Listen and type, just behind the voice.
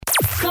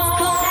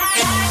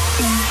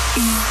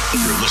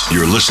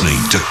You're listening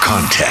to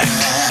Contact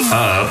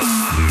Up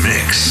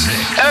Mix.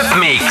 Up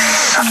Mix.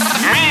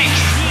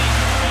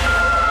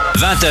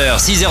 20h,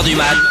 6h du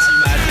mat.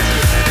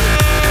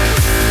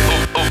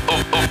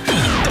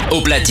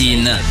 Au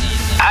platine,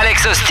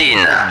 Alex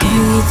Austin. Do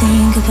you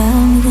think about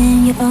me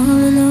when you're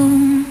all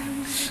alone?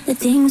 The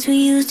things we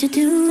used to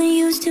do and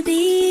used to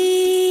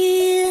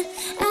be.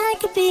 I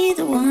could be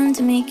the one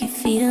to make you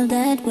feel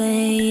that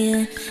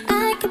way.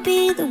 I could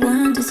be the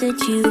one to set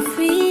you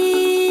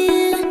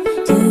free.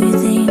 Do you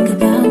think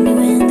about me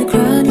when the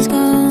crowd is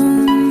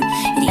gone?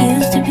 It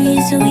used to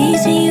be so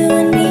easy, you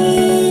and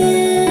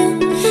me.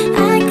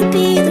 I could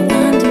be the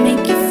one to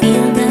make you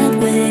feel that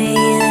way.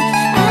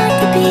 I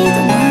could be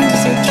the one to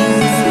set you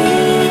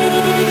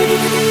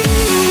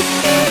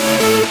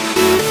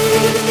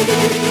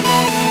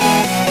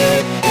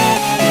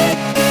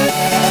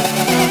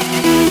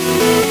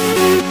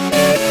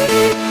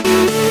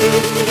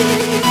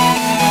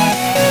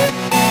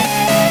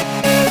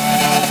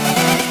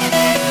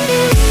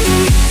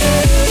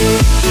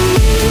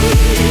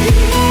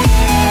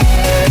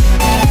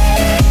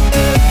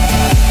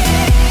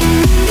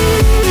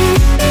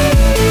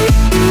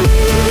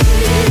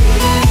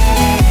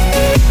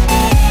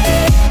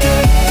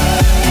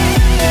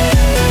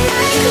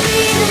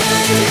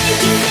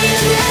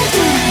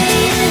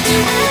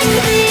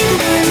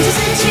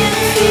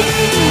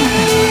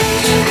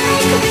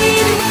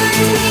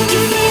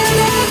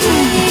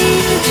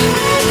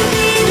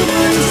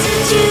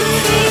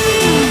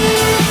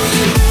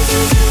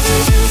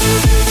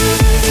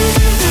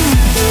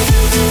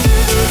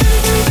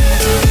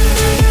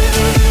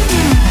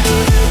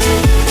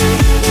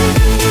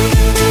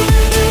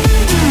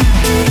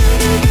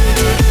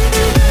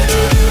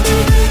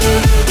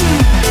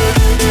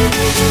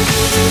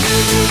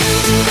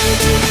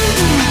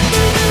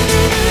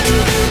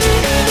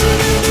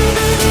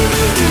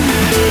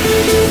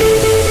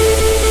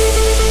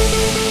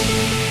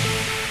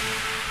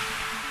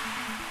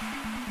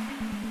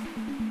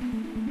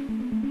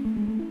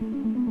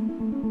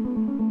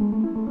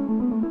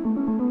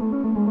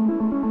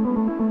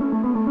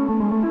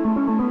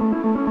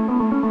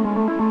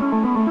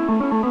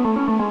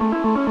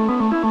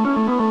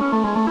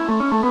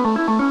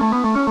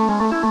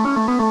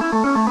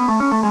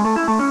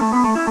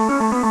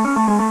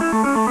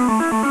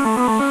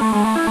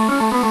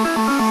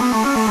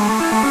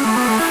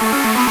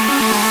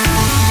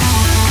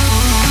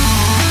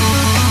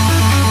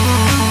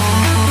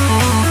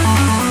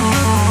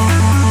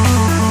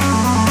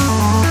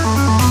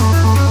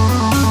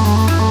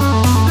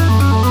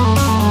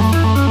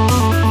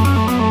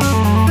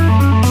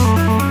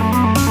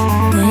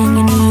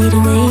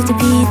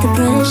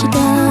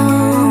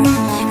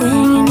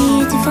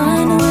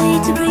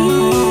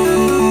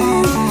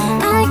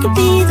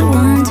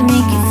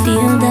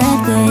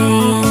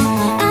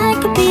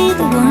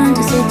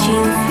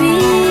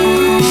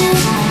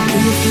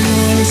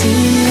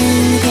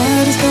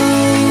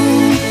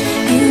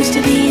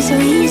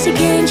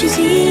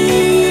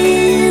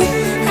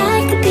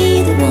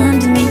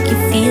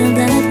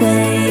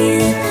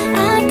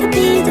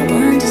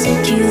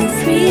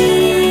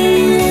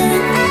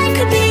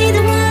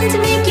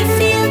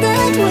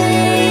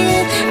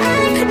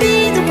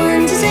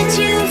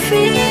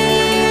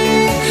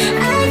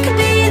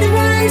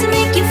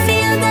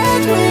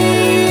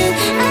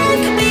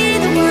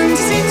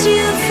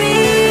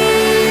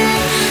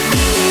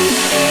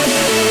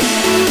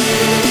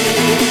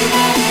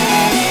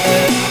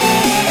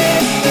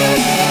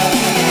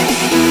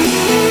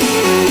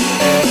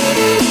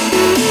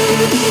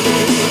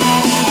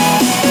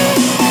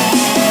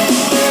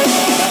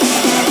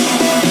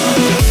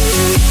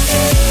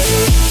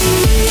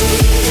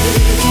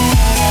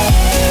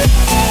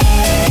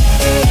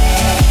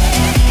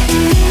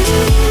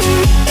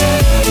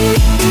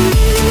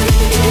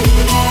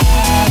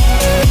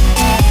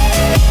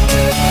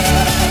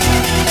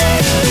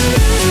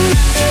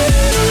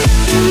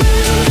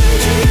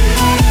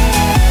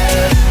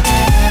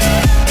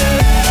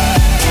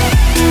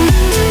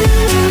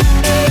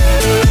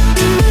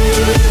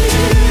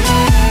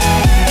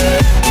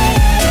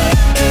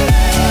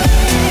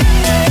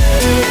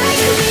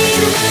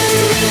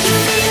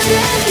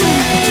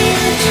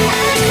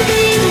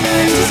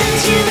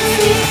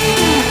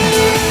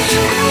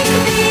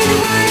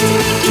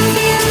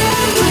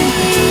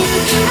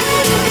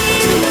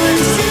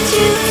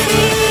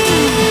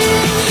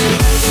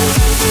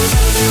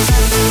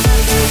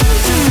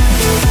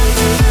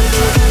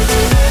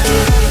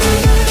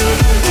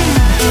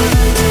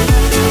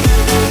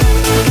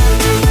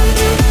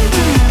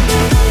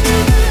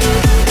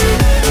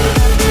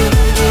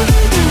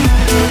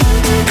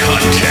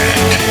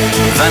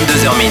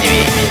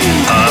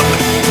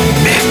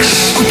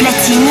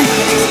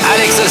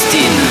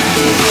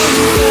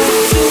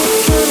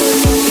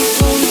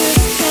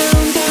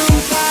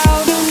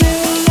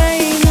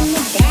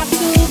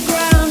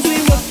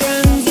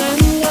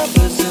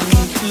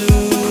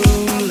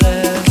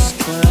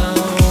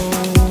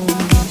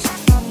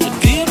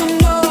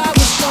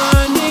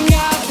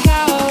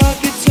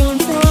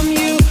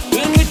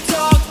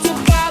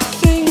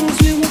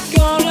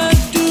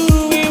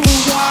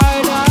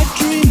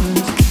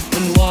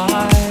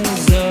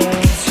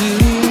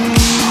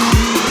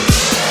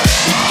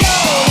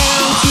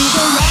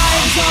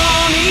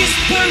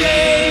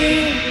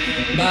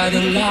by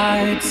the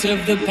lights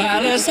of the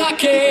Palace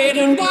Arcade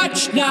and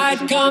watch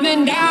night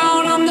coming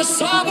down on the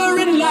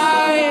Sovereign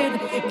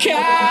Light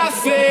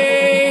Cafe.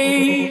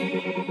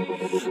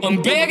 I'm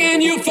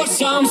begging you for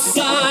some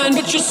sign,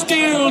 but you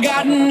still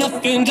got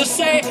nothing to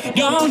say.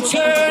 Don't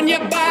turn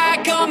your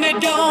back on me,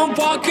 don't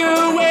walk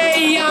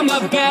away. I'm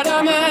a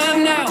better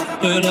man now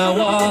than I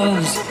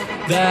was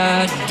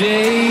that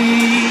day.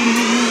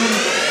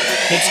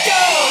 Let's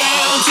go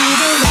down to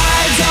the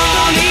rides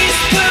on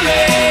East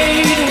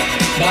Parade,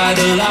 by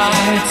the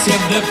lights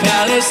of the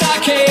Palace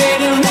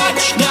Arcade, and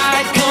watch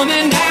night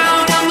coming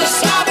down on the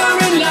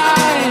Sovereign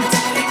Light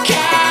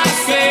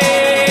Cafe.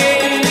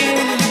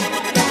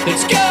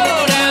 Let's go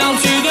down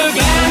to the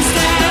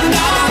bandstand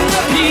on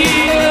the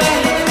pier,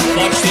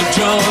 watch the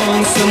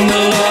drunks and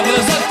the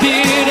lovers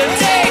appear to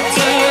take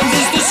turns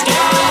as the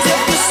stars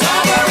of the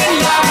Sovereign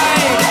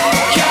Light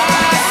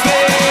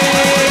Cafe.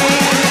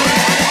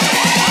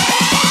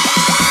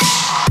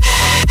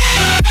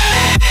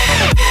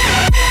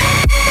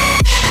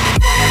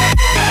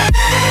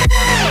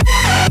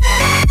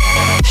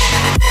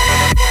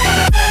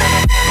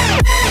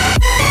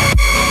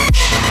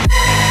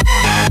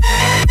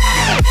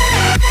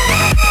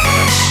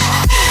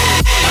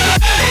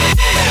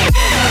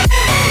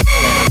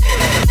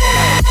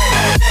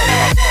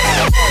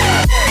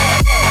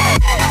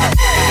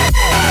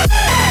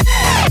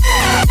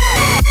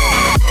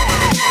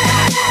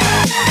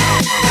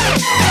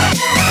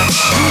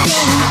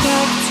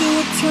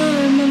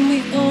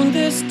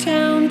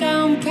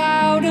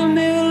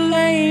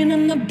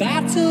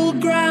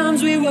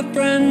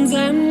 Friends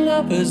and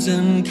lovers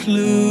and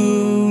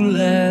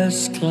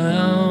clueless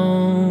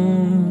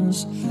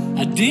clowns.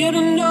 I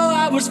didn't know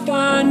I was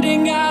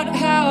finding out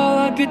how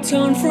I'd be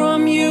torn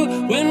from you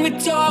when we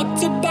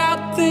talked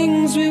about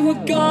things we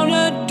were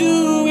gonna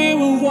do. We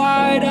were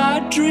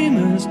wide-eyed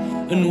dreamers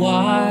and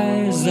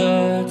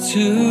wiser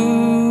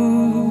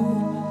too.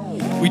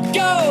 We'd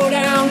go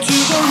down to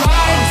the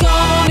rides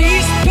on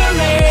East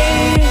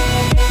Parade,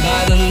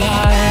 by the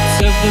lights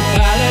of the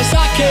Palace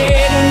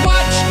Arcade, and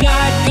watch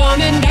night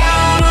coming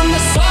down on the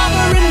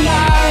Sovereign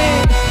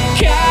Light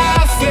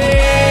Cafe.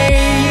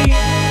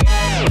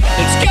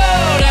 Let's go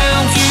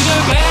down to the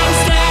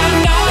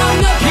bandstand on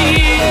the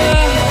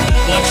pier,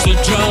 watch the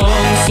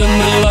drunks and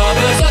the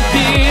lovers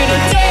appear to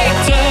take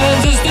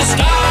turns as the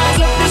stars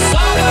of the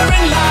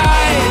Sovereign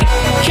Light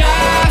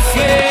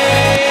Cafe.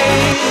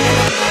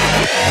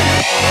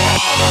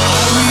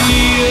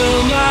 Wheel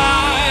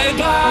my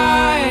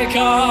bike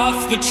off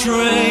the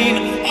train,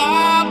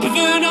 up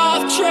the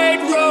North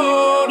Trade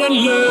Road, and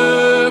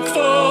look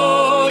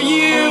for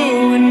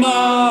you in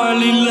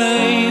Marley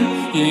Lane,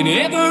 in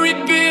every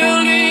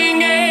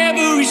building,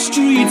 every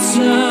street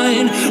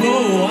sign.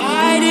 Oh,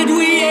 why did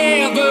we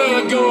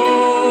ever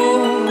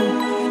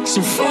go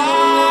so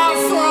far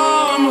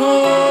from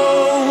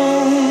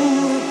home?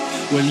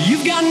 Well,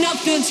 you've got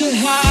nothing to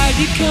hide,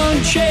 you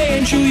can't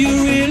change who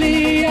you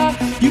really are.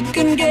 You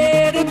can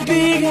get a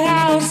big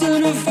house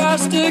and a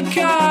faster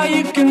car,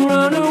 you can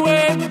run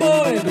away,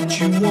 boy, but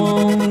you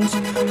won't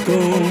go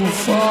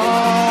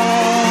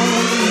far.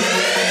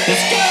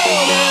 Let's go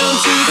down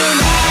to the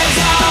rides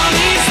on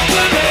East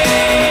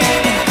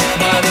Parade,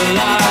 by the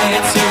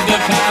lights of the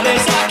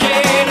Palace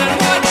Arcade, and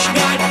watch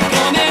night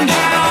coming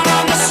down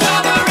on the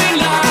Sovereign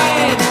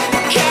Light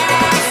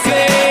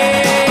Cafe.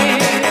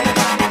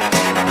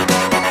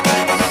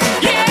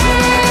 Yeah,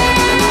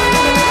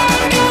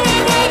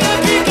 going where the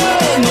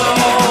people know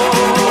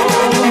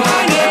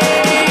my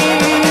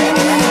name.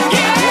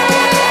 Yeah,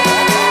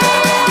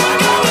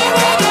 going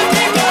where the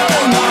people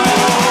know.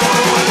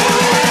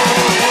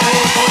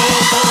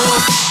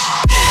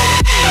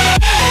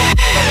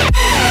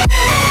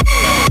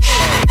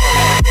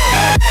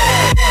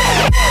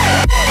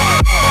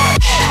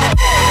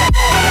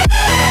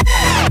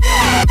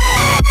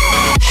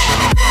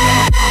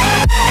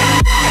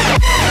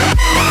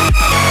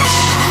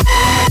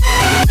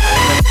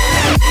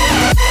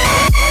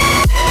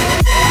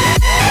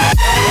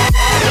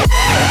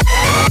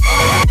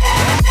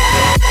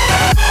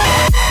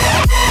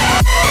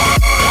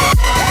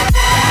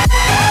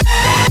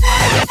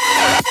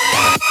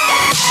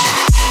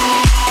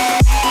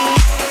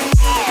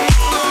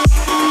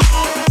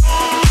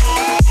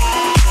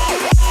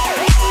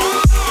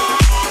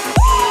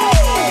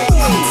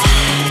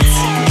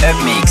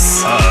 Upmix.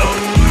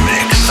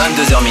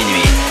 22h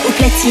minuit. Au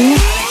platine,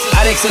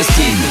 Alex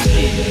Austin.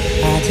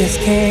 I just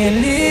can't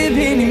live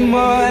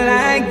anymore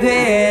like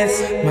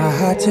this. My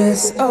heart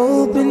just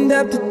opened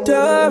up the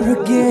door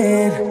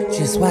again.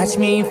 Just watch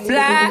me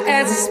fly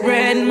as I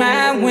spread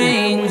my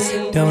wings.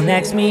 Don't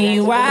ask me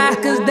why,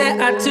 cause there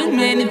are too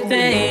many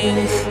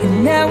things.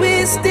 And now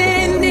we're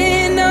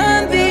standing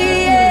on the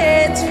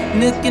edge,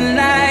 looking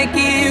like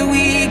here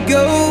we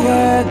go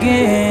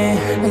again.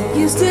 I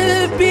used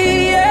to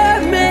be a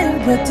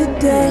man, but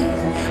today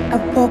I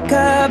woke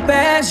up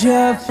as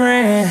your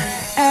friend.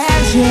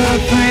 As your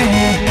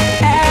friend,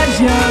 as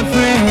your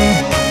friend,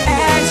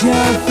 as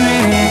your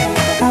friend.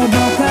 I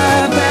woke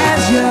up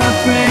as your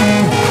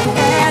friend,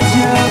 as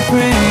your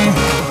friend,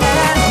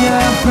 as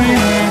your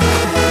friend.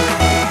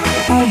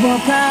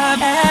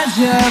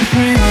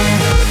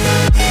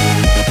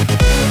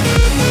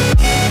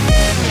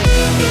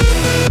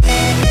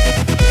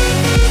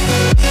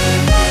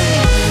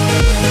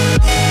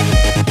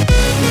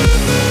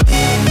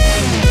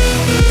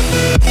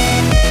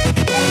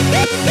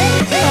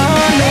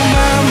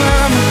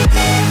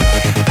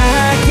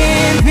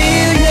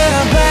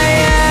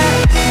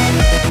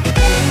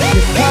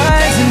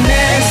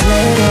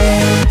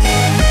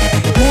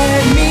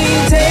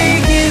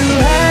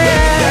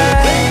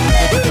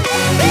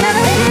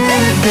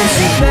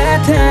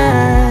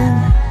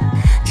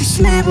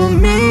 label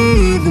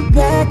me the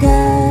bad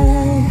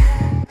guy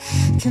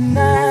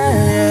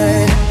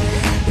tonight.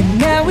 And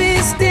now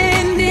we're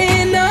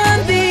standing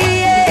on the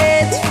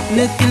edge,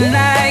 looking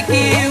like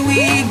here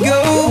we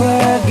go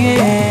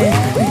again.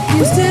 I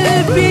used to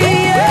be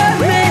a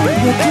man,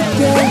 but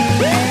today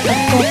I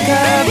fuck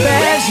up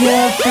as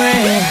your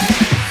friend.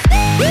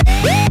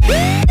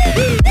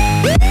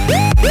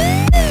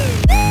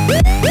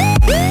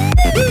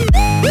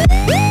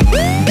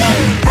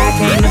 I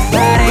came to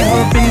party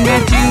hoping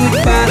that you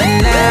would fall in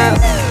love.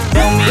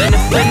 Don't mean to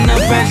put no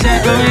pressure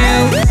on you.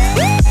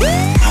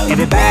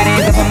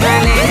 Everybody's up on my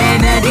lid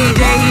and the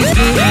DJ he's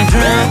getting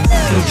drunk.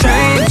 I'm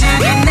trying to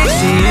get next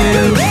to you.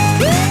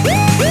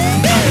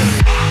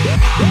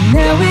 And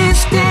now we're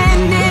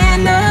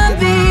standing on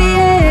the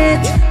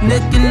edge,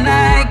 looking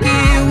like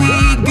here we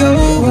go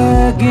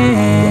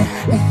again.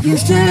 I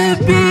used to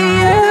be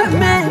a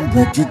man,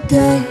 but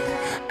today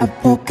I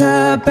woke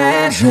up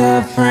as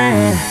your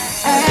friend.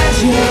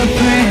 As your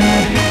friend,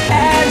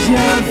 as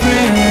your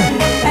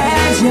friend,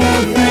 as your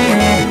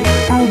friend.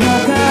 I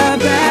woke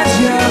up as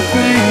your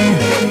friend,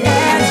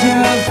 as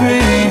your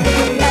friend,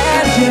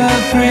 as your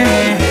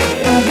friend.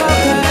 I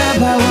woke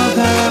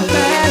up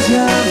as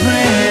your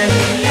friend,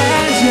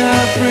 as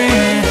your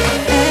friend,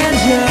 as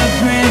your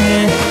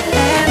friend,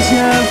 as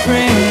your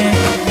friend,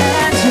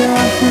 as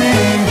your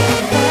friend,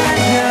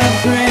 as your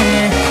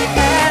friend,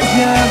 as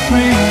your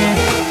friend.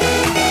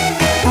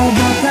 I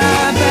woke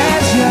up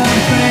as your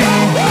friend.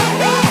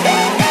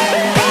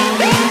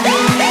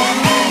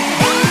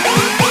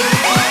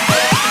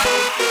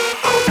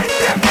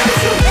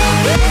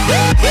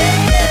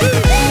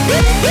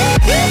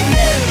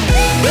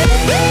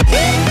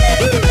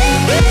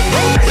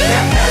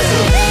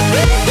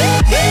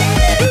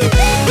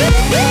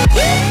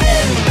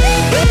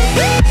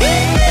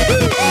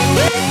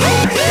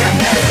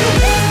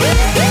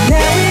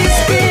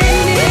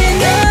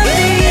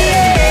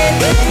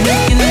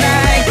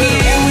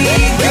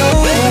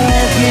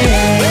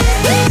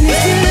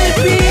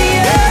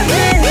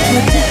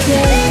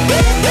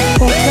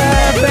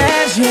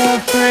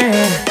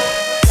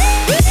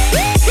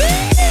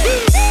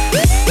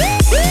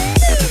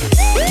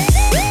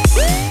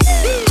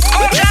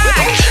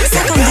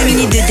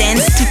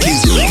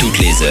 Toutes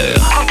les heures.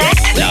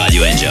 Contact. La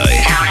radio Enjoy.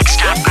 Now let's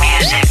stop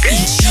music.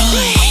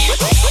 Enjoy.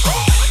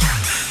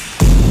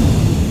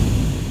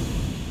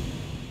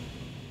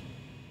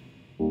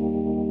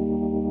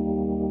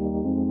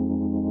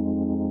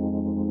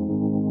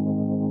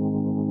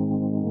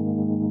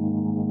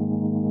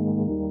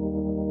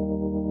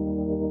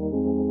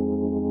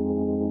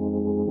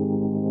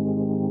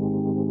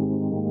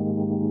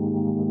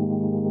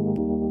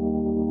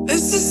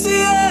 This is the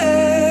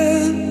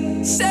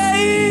end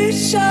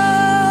station.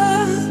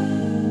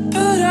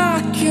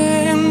 I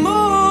can't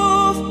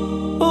move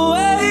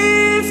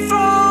away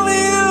from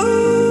you.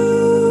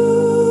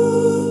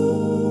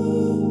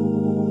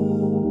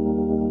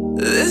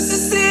 This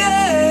is the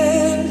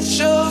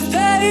edge of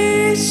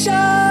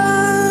patience,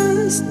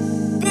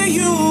 but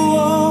you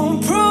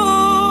won't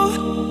prove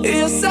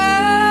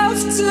yourself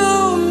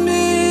to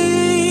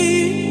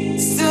me.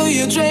 Still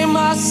you drain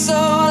my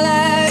soul,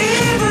 and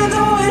even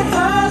though it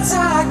hurts,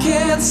 I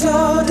can't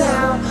slow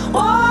down.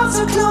 Walls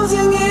are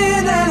closing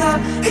in and I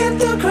hit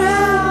the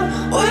ground.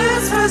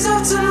 Whispers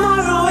of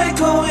tomorrow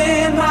echo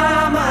in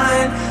my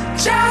mind.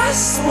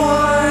 Just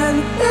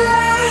one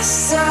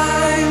last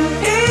time.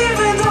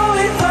 Even though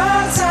it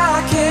hurts,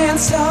 I can't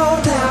slow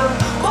down.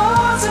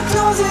 Walls are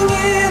closing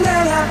in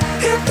and I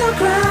hit the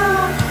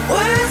ground.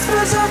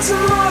 Whispers of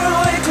tomorrow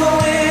echo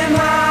in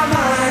my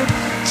mind.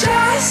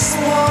 Just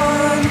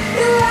one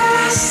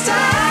last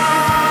time.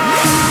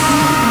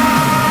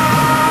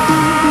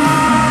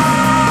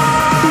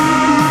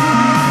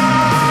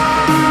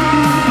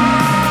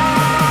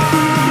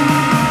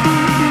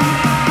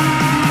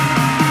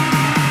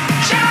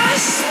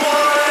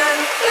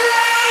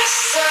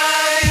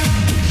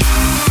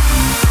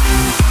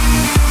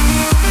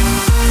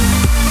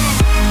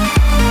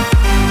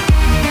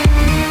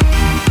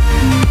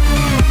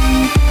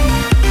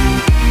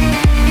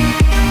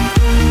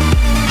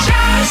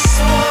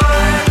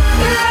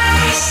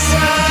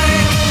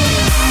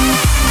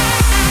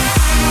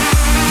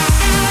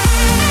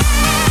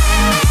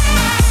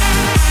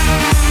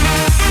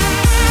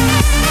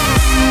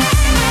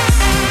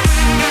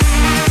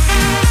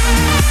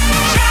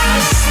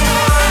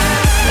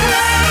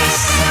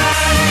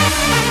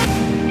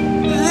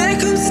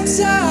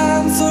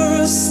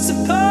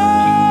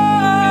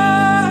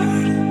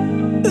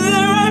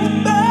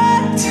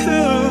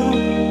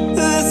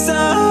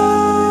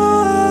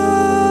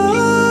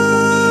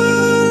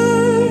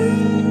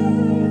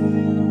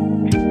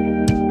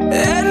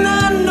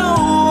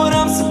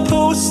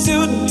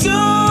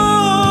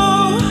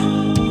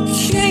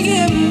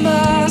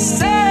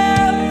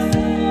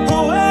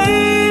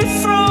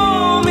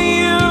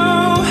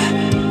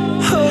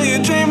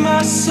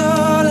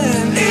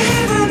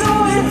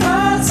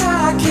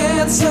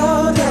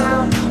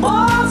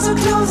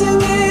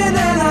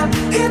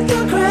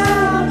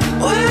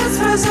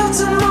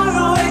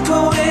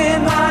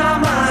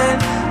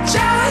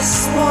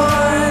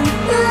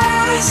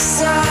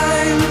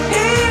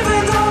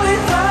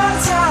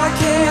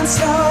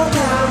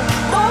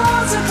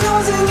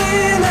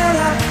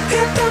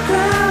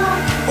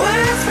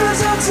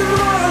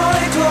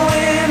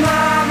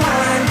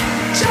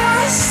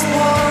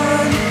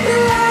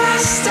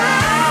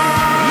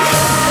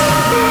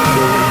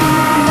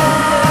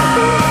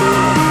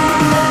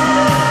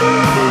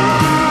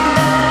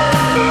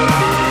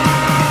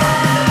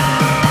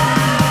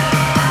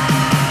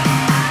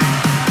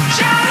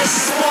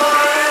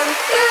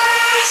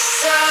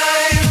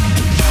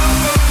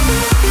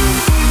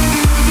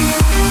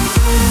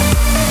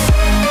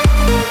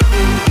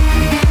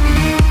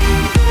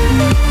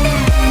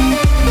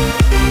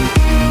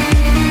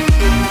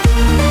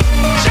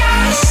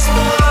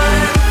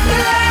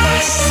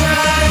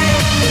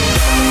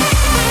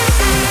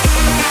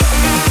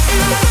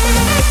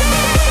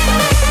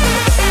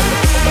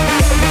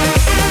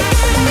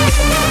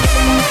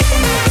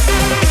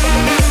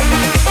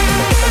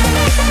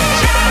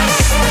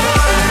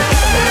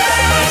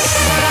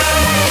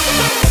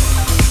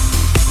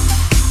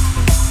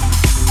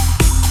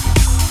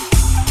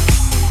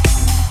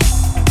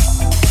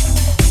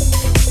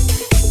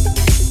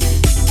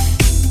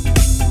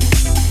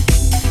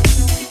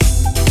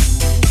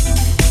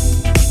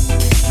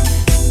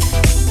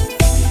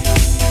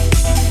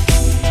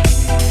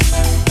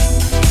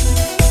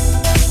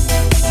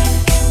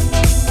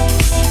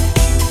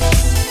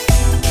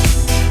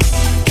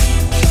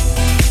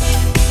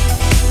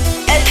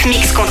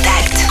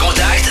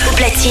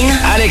 Austin.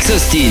 Alex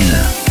Austin.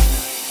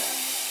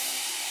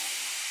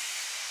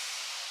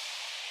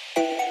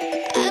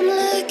 I'm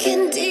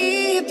looking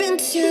deep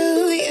into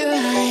your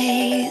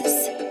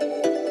eyes.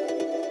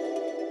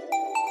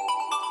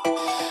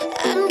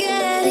 I'm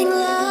getting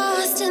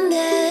lost in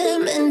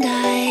them, and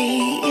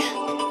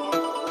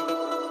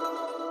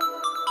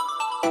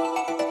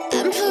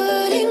I'm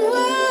putting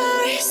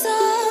worries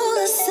all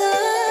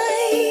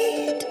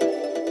aside.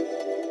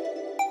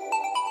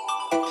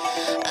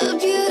 A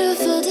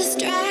beautiful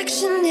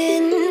distraction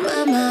in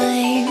my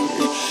mind,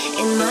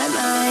 in my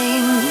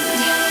mind.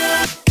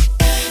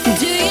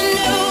 Do you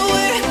know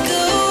where to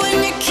go when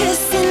you're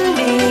kissing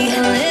me?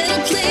 A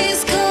little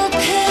place called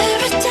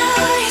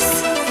paradise.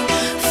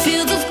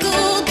 Fields of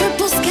gold,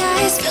 purple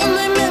skies fill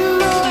my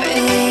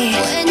memory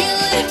when your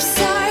lips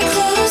are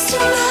close to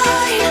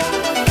mine.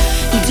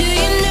 Do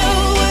you know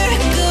where to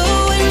go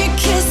when you're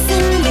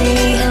kissing me?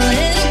 A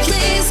little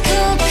place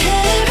called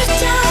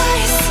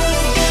paradise.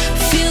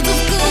 Fields of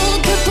gold,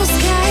 purple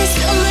skies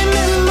fill my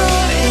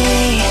memory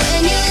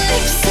when your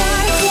lips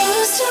are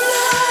close to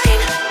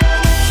mine.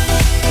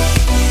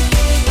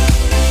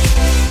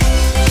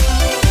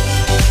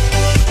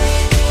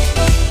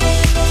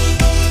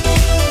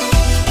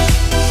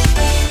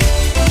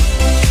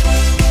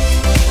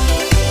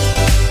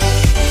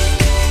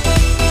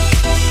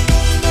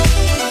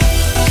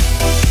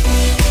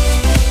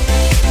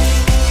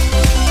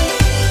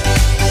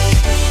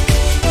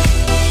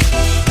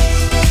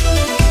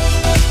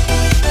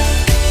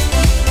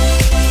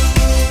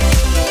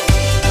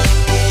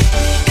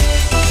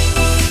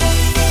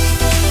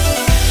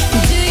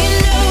 Do you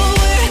know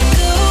where to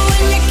go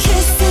when you're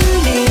kissing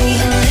me?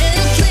 A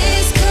little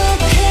place called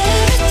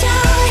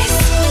paradise.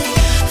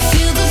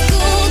 Fields of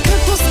gold,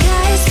 purple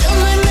skies fill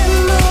my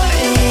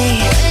memory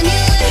when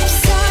your lips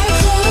are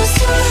close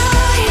to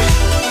mine.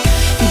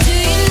 Do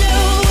you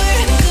know where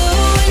to go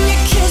when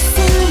you're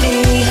kissing me?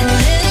 A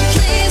little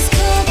place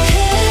called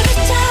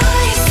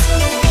paradise.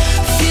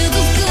 Fields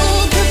of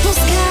gold, purple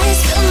skies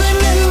fill my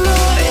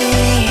memory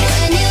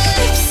when your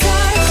lips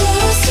are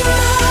close to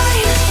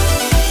mine.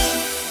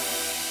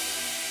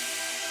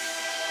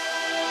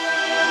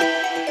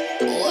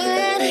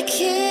 When I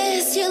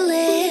kiss your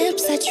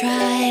lips, I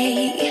try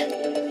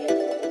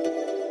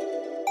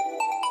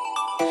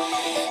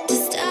to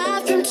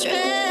stop from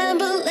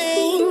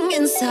trembling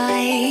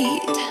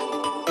inside.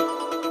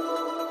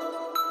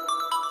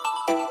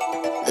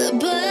 The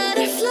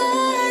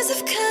butterflies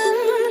have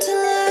come to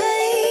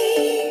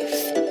life.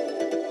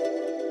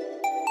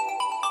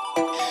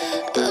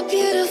 A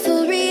beautiful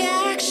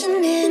reaction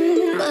in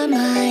my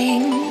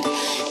mind,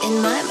 in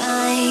my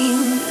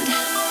mind.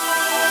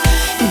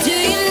 Do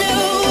you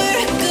know where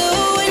to go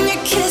when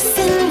you're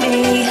kissing me?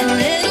 A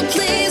little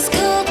place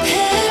called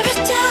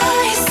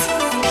paradise.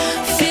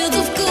 Fields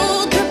of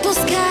gold, purple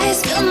skies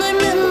fill my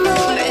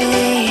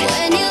memory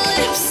when your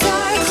lips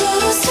are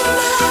close to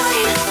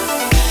mine.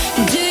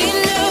 Do you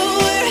know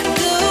where to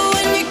go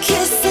when you're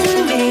kissing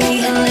me?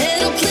 A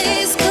little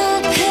place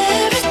called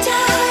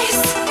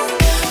paradise.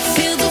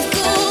 Fields of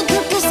gold,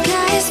 purple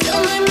skies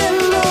fill my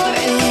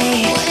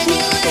memory when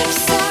your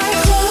lips are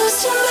close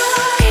to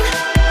mine.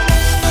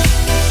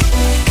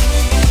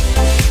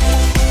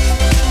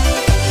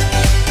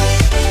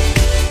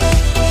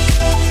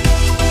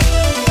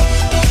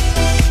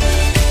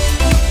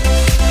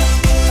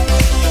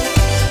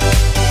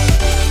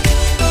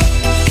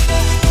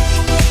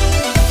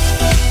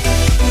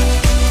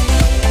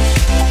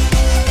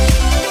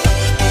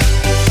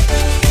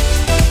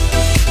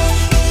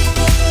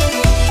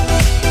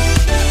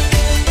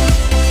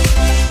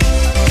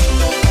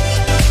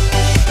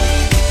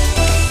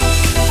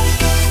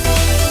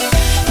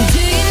 Do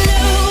you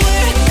know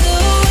where to go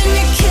when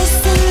you're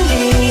kissing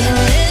me? A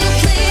little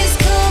place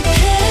called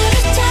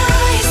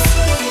paradise.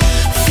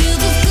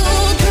 Fields of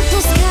gold,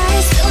 purple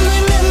skies fill my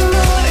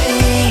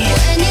memory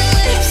when your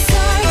lips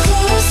are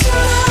close to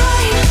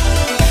mine.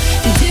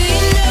 Do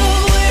you know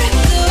where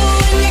to go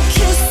when you're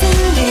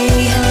kissing me?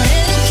 A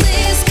little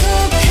place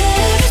called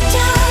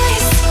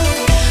paradise.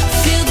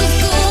 Fields of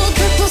gold,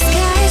 purple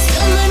skies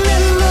fill my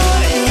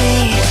memory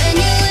when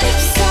your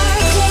lips are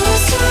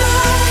close to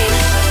mine.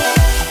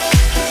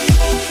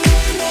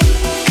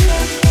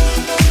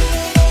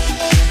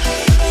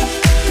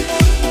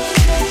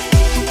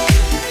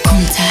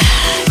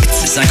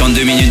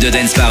 52 minutes de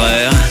dance par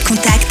heure.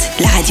 Contact,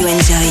 la radio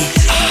Enjoy.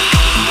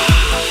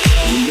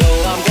 You know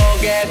I'm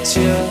gonna get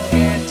you,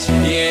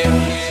 yeah.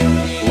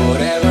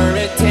 Whatever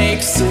it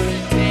takes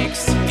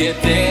to get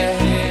there.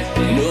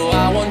 No,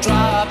 I won't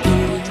drop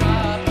you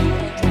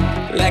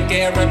like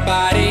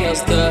everybody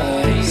else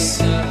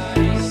does.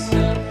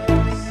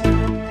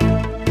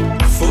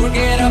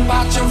 Forget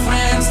about your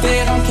friends,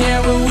 they don't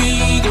care where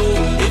we go.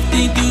 If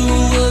they do,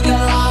 we'll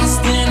get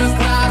lost in a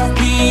crowd of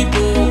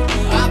people.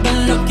 I've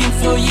been looking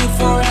for you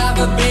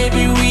forever,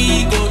 baby.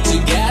 We go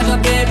together,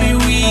 baby.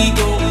 We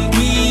go,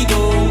 we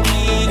go.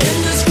 In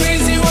this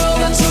crazy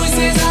world of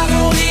choices, I've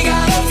only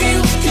got a few.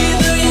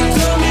 Either you're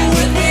coming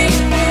with me,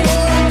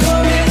 or I'm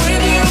coming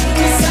with you.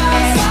 'Cause I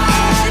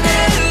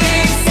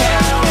finally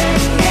found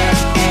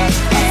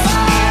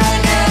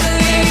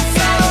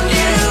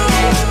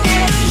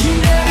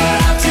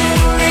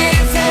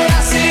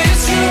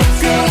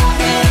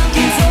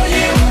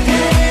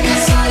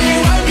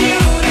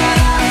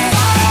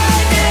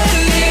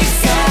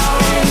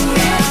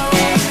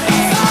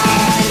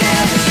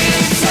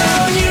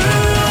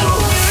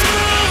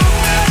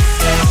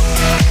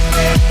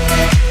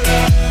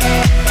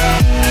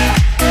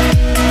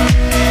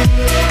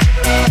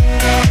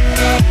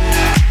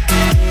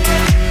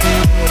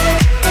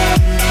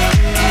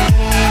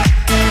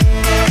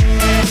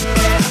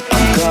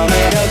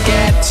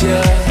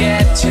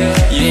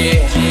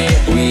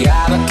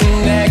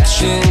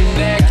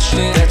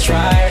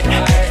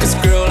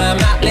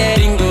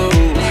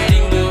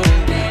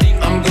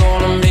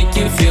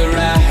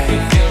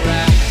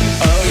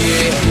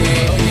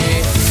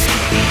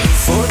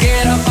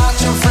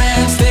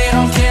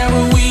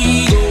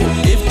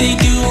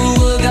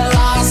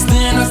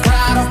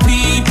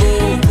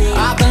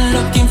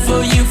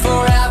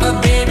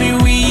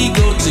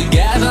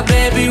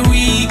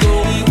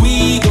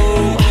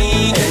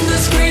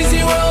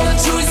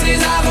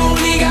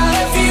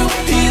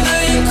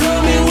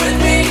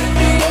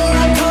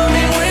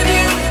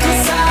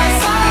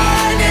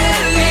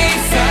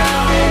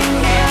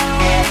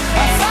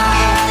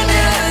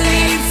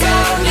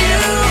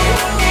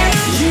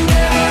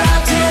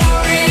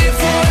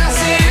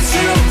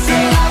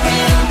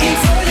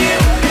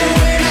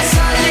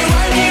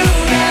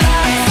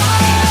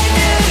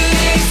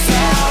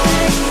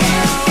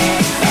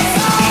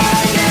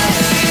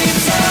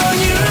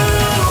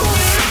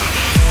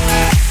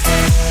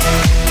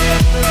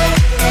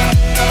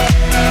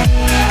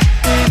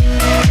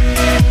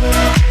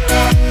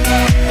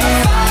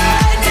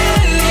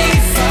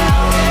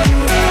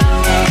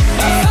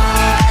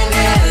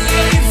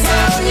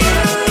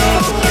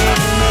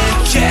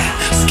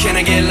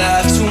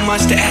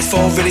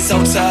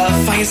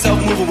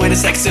yourself moving with the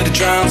sex to the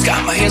drums.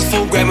 Got my hands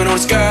full grabbing on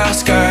the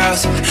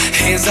girls.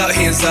 Hands up,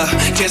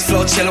 just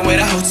floor chilling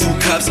with a whole 2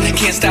 cups.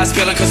 Can't stop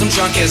spilling cause I'm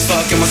drunk as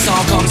fuck. And my song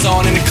comes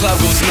on and the club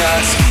goes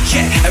nuts.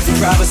 Yeah, every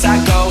province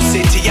I go,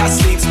 sit till y'all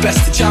sleep, it's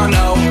best that y'all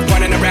know.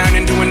 Running around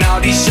and doing all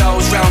these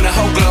shows round the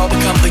whole globe.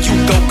 Become a you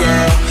go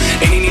girl,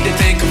 ain't you need to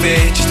think of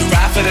it. Just a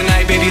ride for the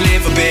night, baby,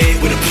 live a bit.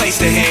 With a place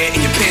to hit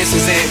and your pants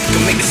is in.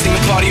 Can make this thing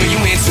a party or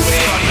you into it.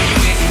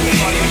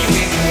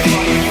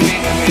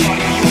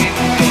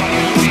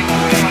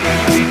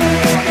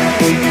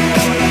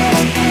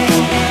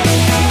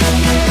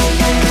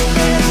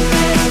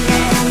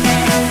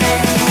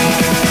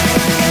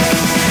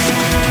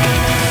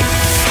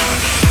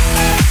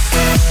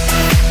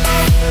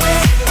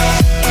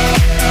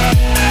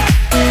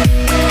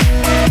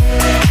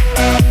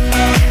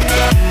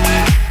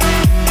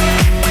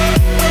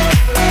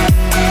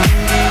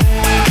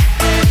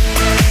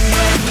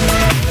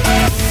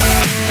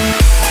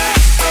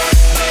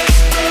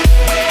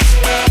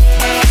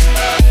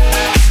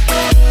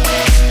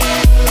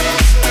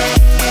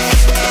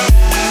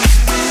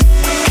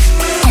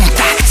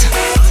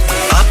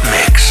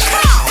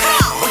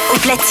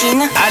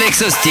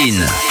 Alex Austin.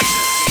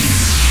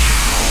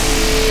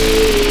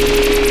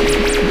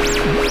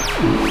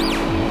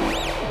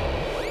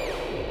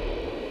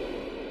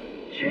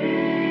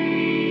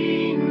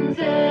 Trains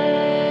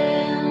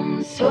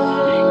and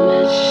soaring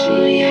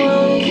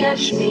machines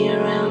catch me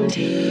around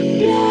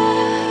here.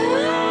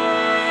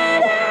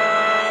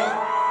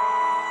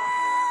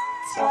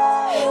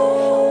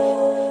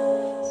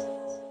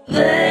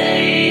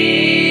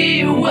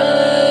 They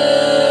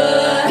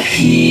were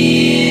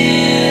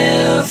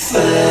here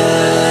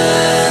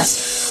first.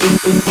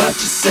 What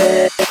you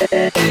say?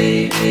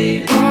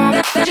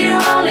 That you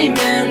only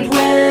meant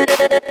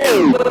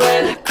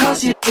well.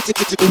 Cause you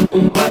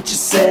what you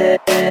say?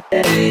 That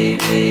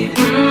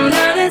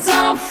it's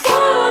all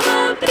for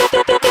the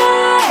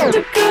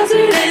better. Cause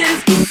it is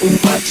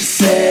what you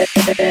say.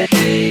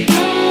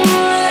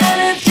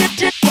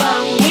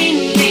 What we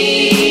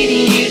need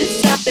you to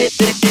stop it.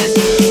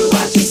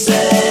 What you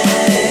say?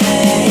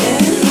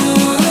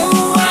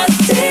 What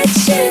did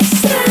she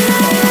say?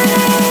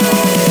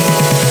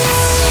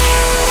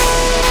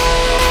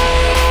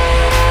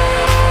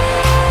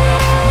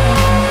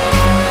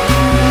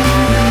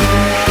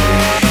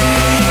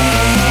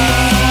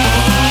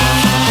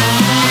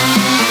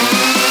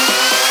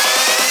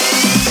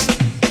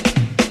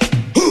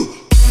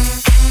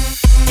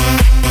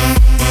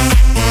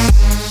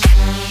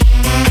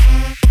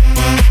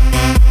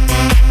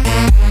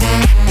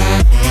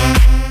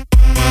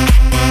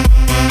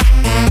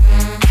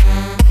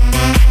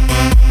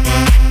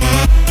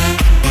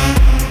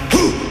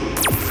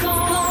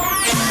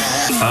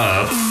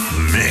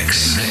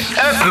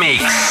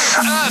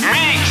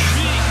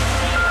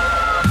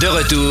 De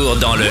retour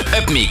dans le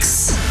Up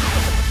Mix.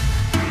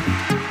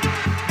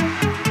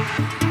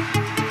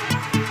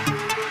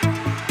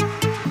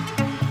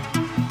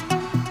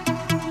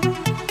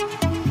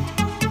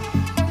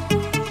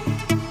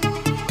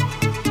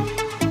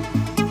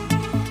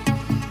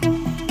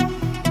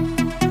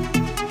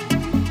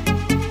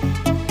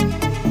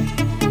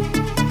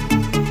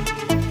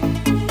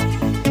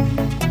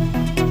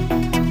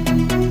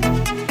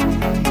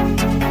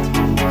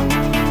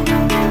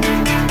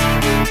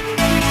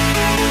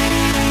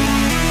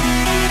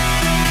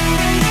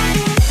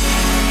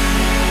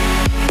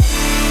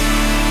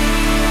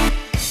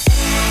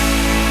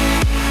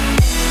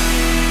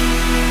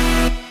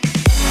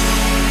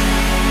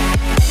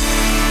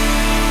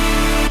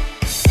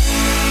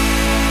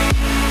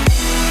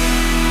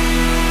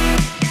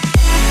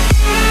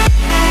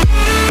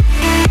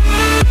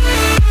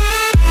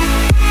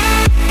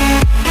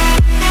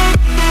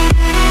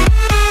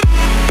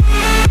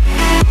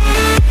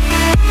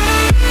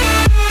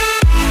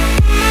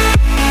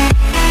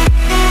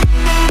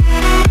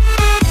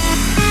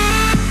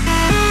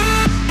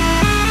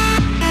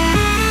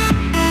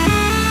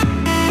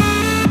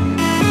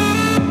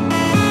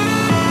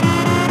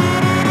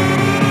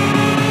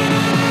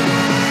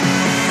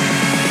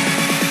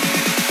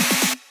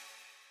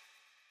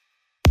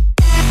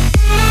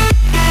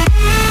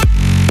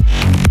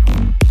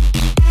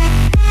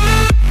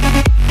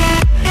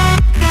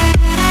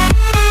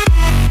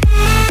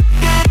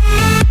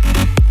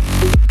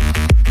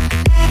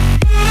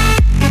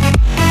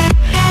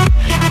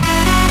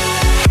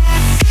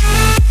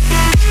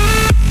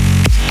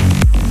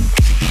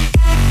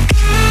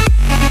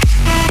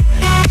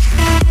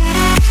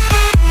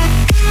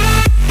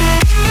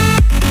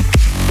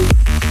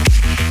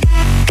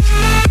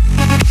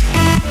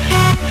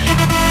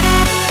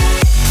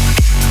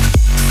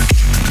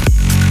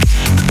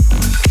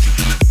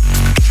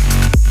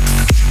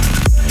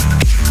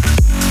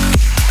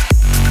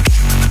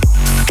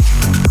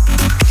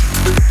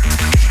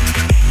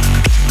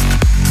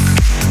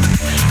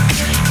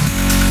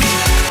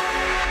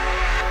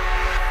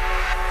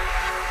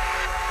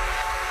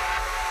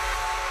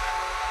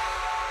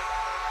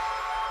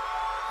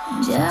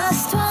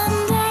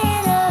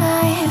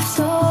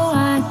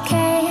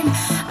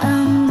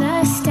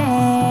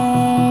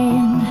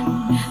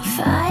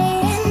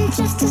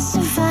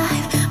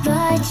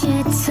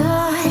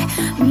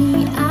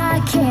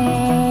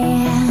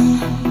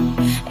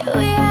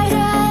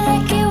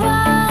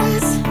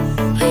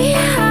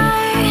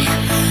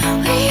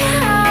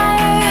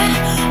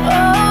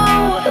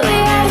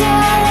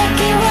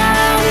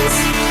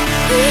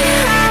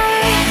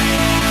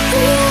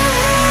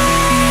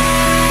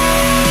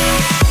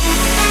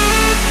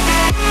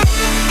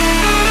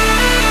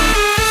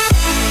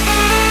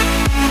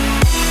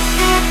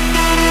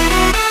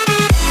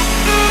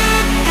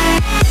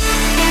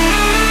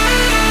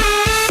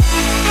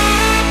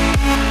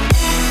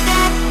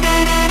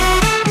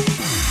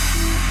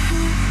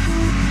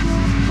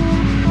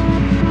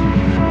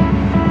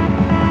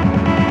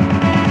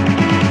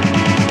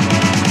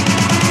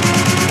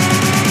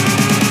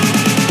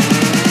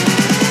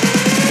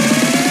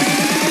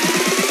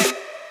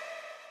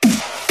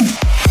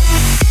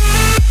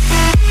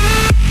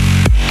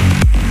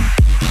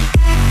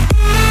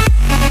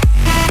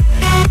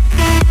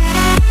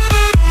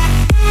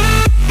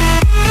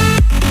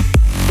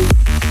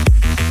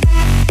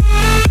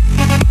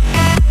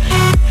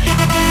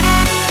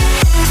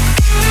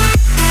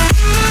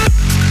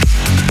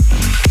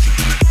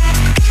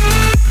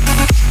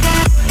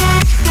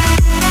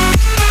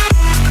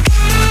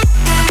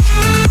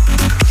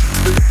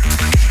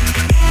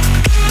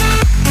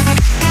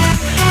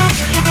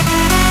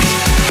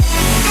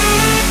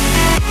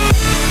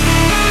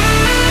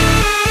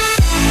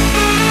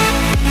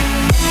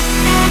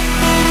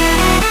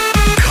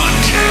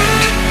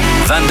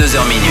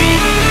 22h minuit.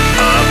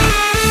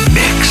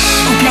 Mix.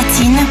 Au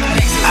platine,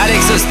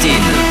 Alex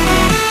Austin.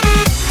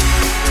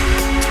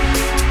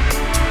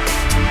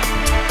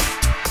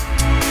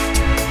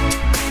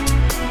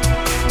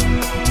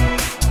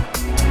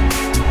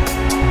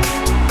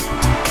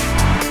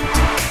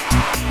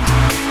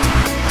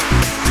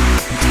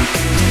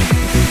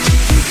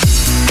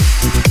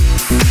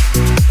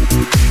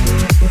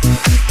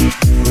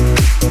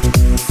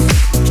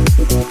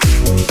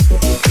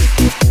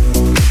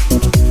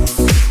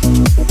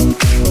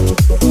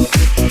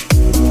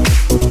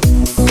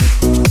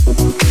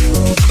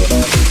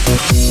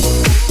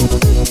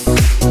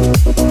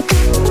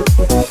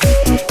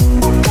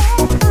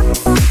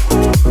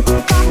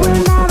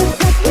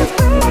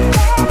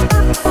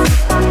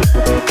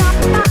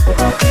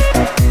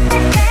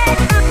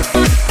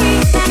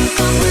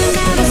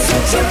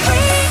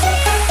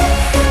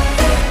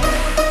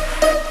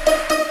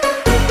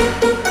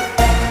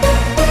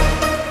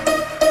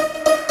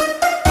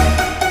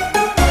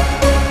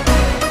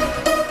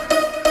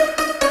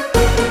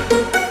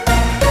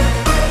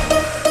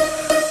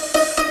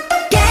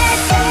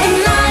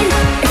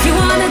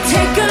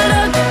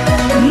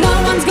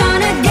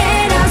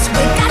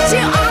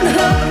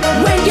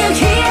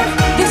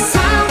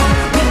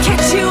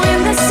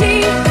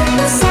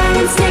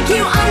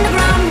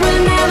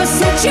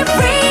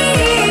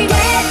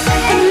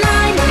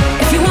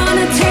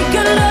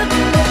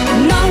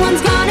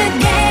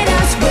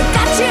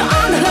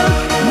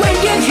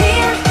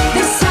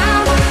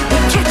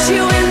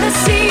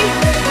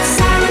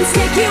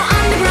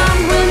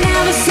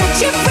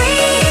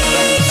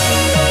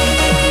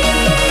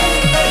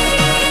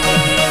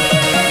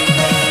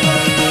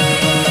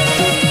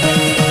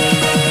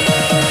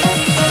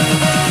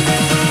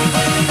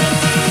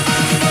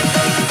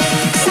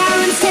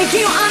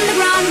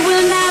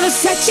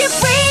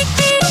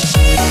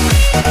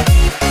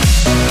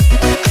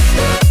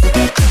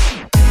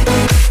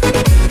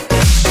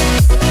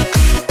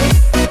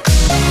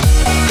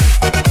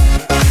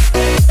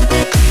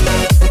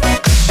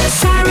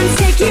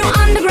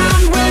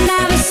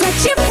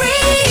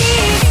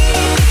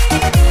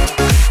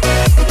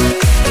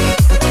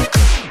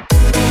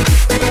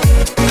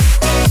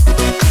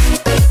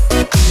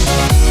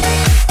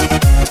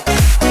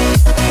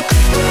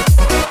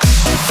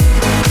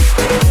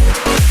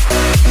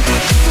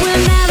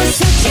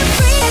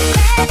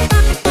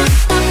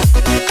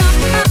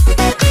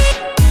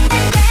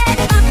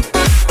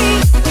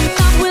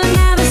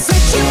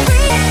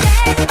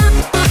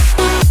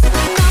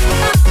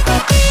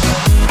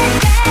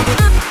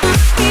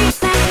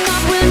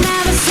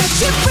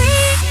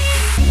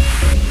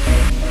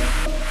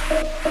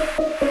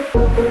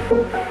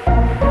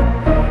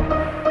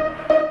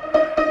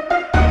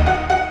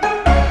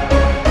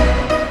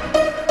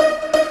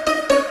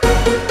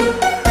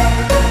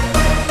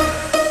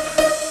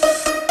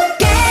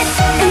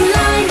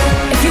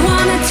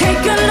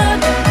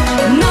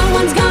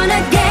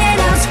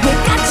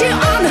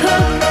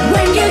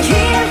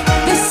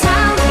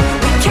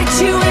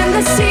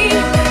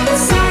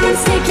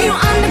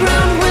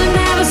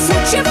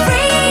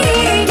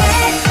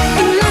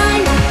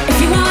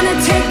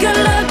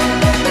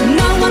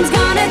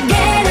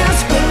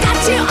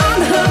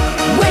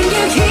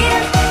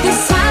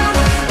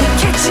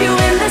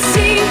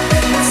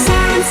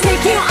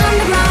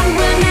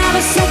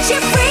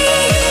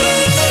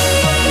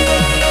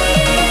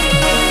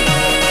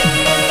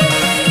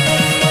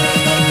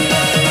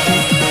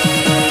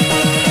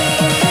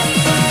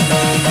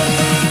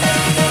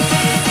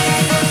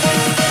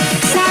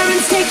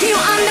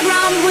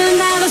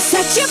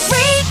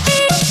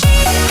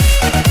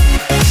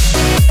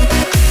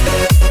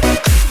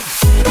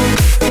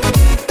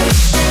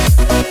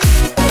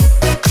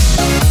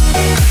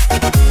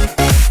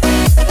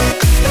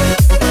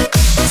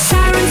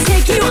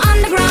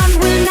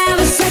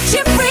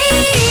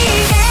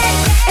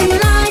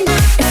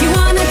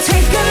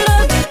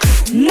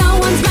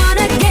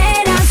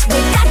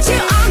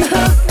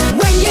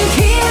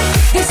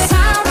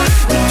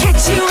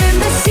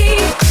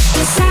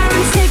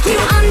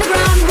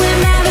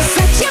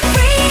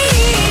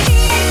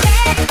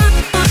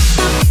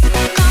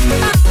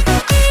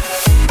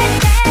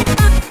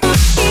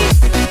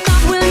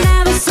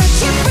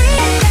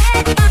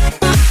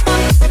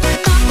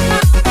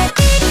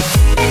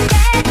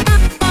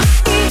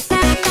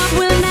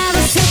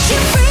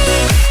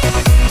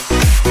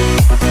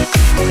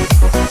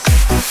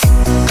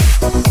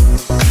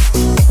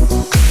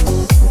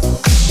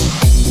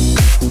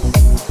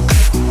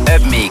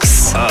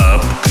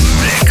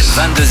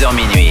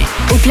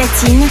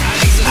 platine,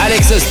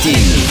 Alex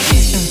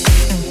Austin.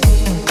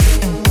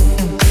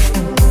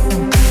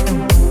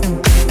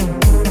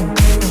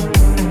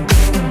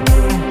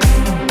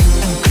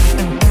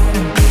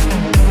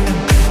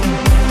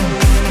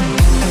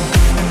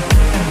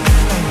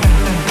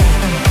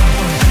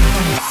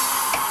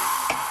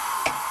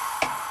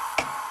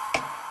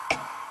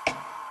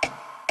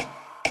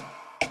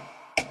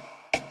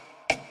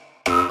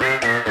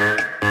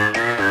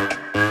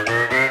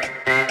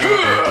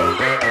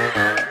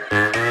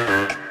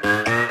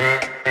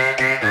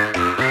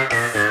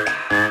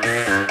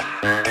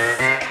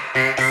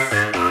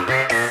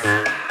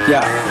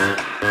 Yeah.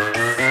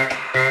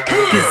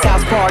 This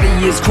house party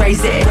is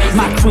crazy.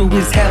 My crew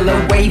is hella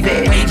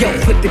wavy. Yo,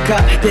 flip the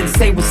cup, then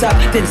say what's up,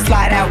 then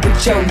slide out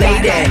with your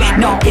lady.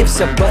 No ifs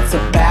or buts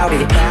about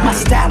it. My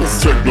style is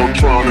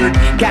technotronic.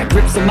 Got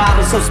grips and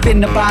models, so spin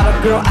the bottle,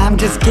 girl. I'm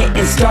just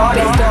getting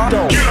started. Get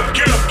up,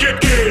 get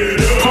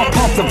up.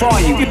 Pump the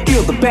volume, you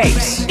feel the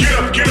bass. Get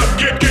up, get up.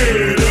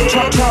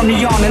 Turn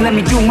me on and let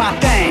me do my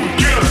thing.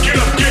 Get up, get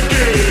up.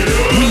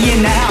 We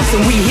in the house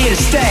and we here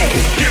to stay.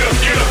 Get up,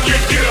 get up, get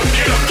up,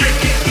 get up.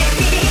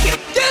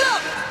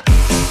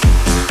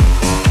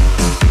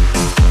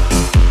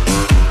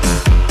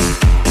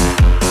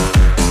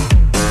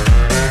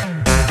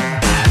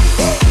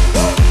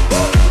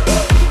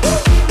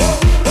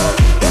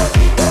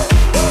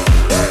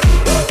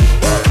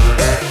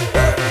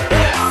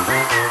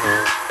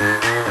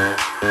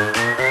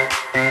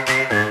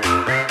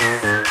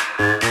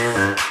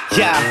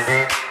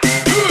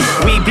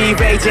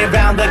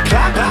 Round the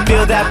clock,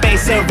 feel that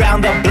bass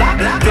around the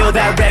block, feel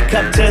that red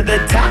cup to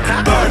the top.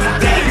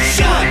 Birthday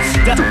shots,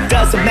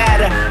 doesn't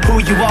matter who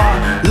you are.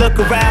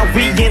 Look around,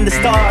 we in the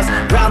stars.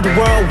 Round the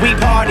world, we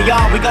party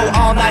on. We go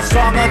all night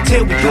strong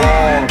until we go.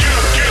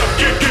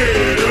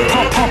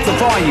 Pump the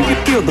volume, you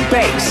feel the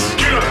bass.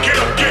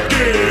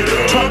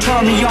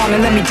 Turn me on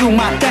and let me do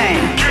my thing.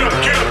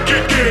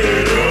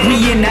 We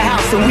in the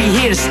house and we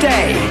here to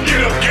stay. Get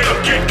up, get up,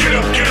 get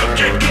up, get up,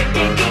 get up.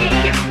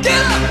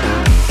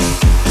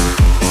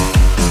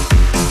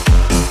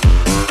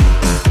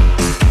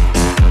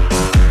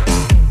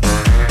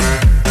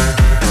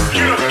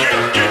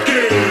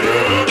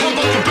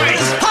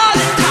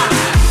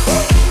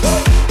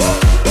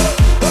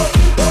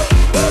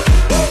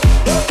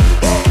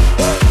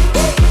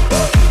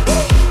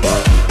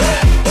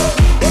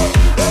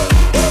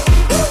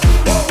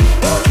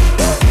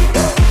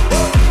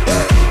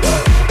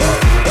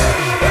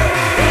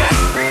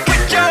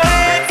 Put your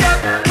hands up,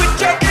 put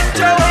your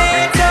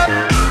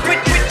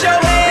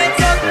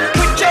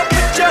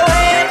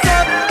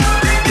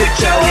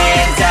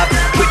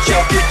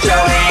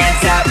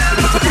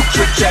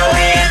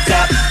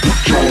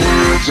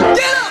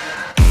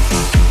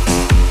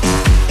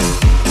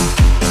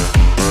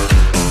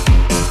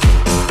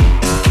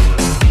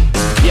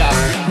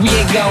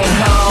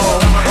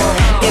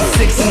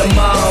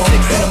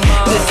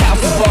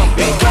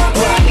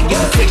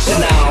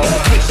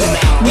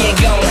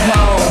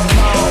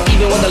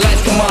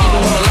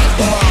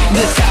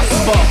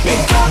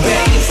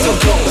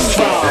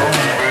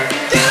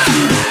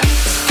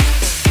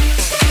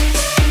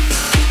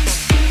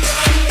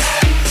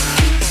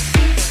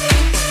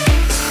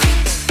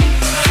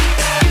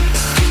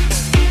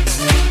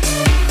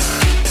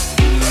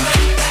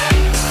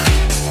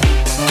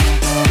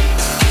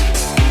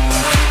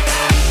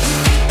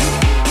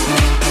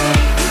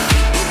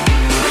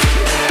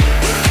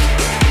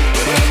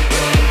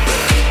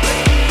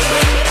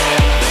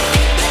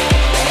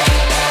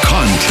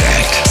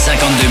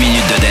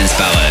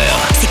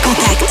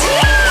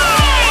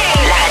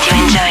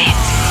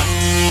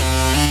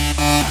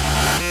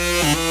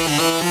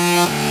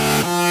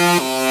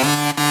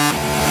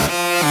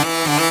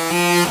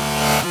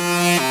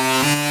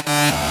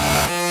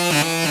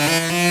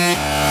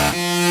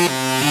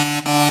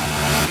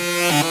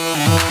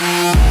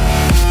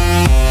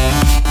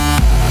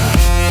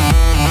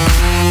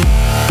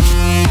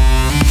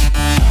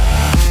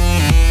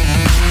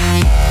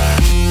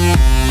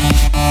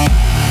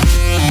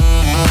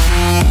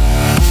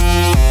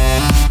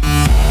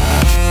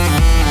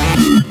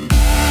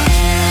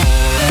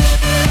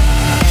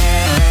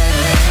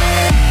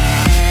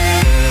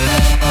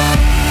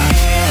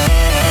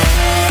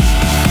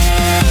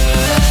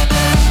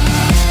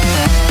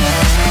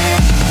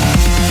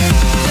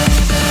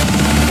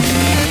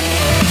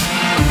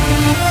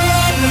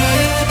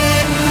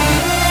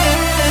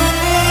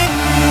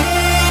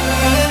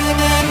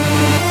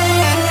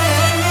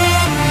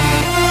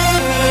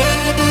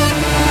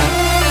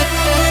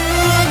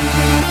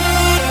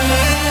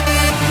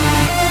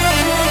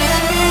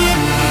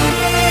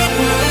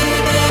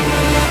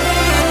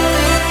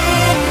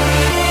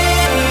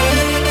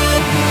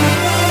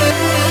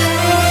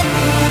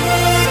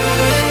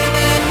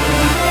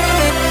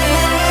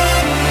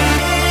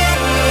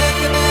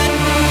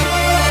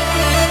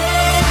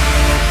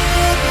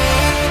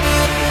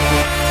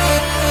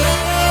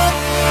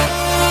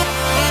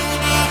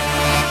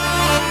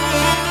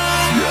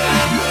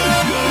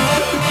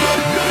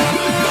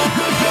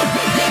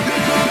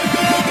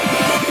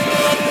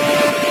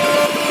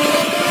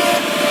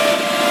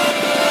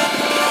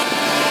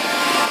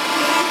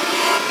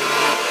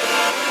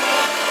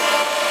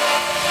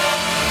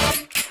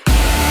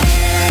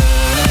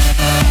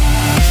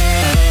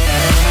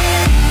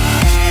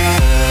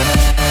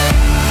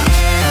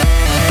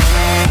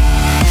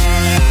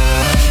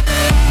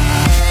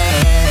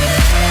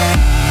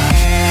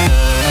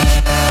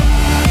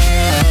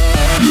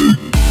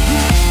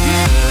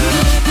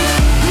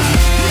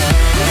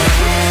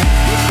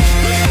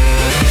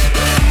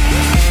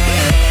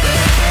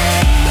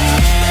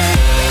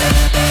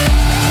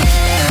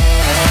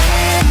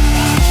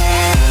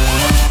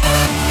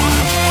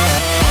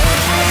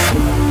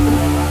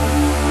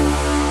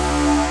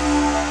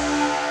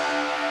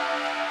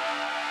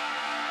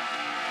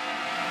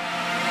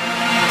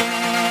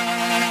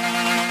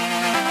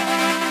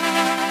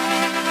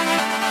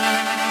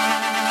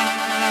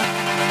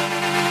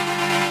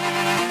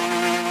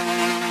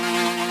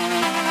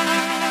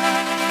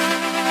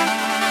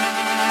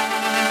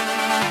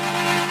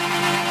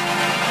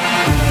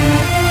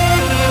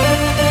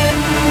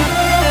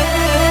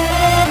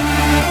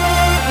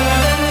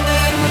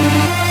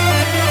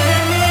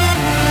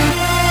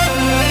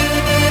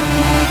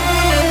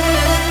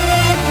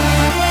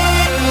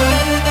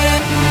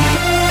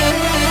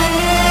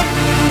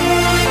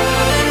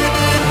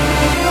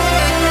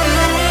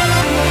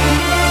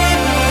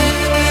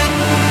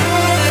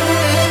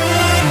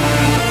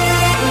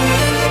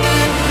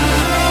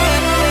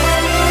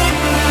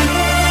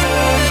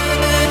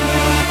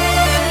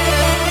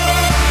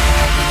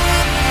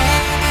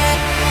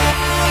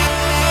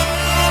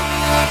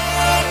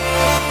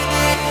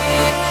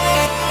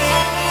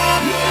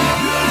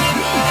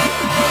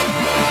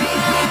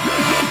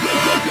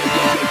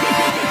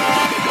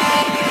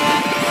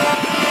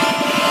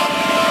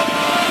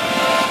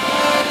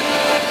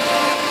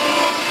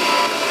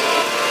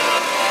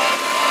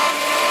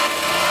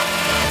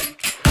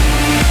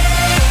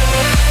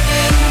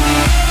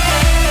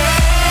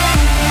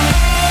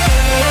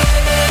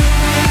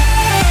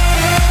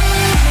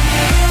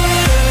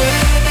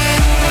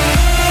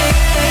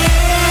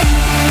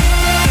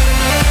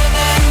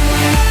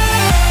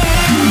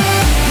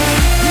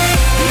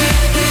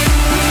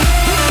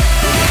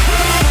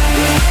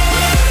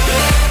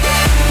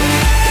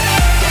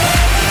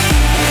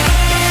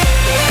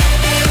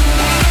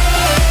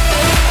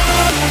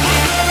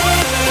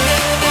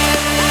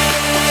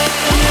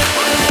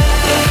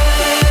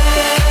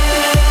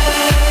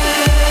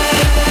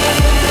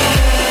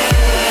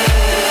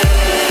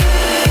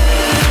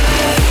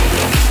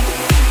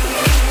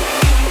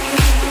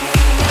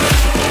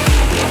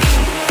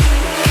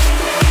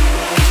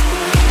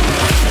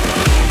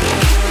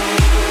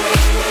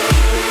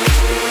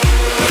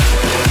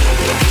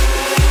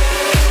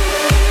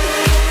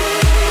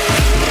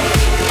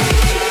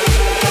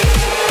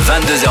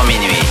 22h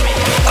minuit.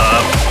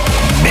 Hop,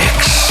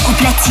 Mix. Au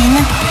platine,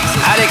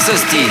 Alex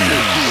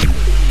Austin.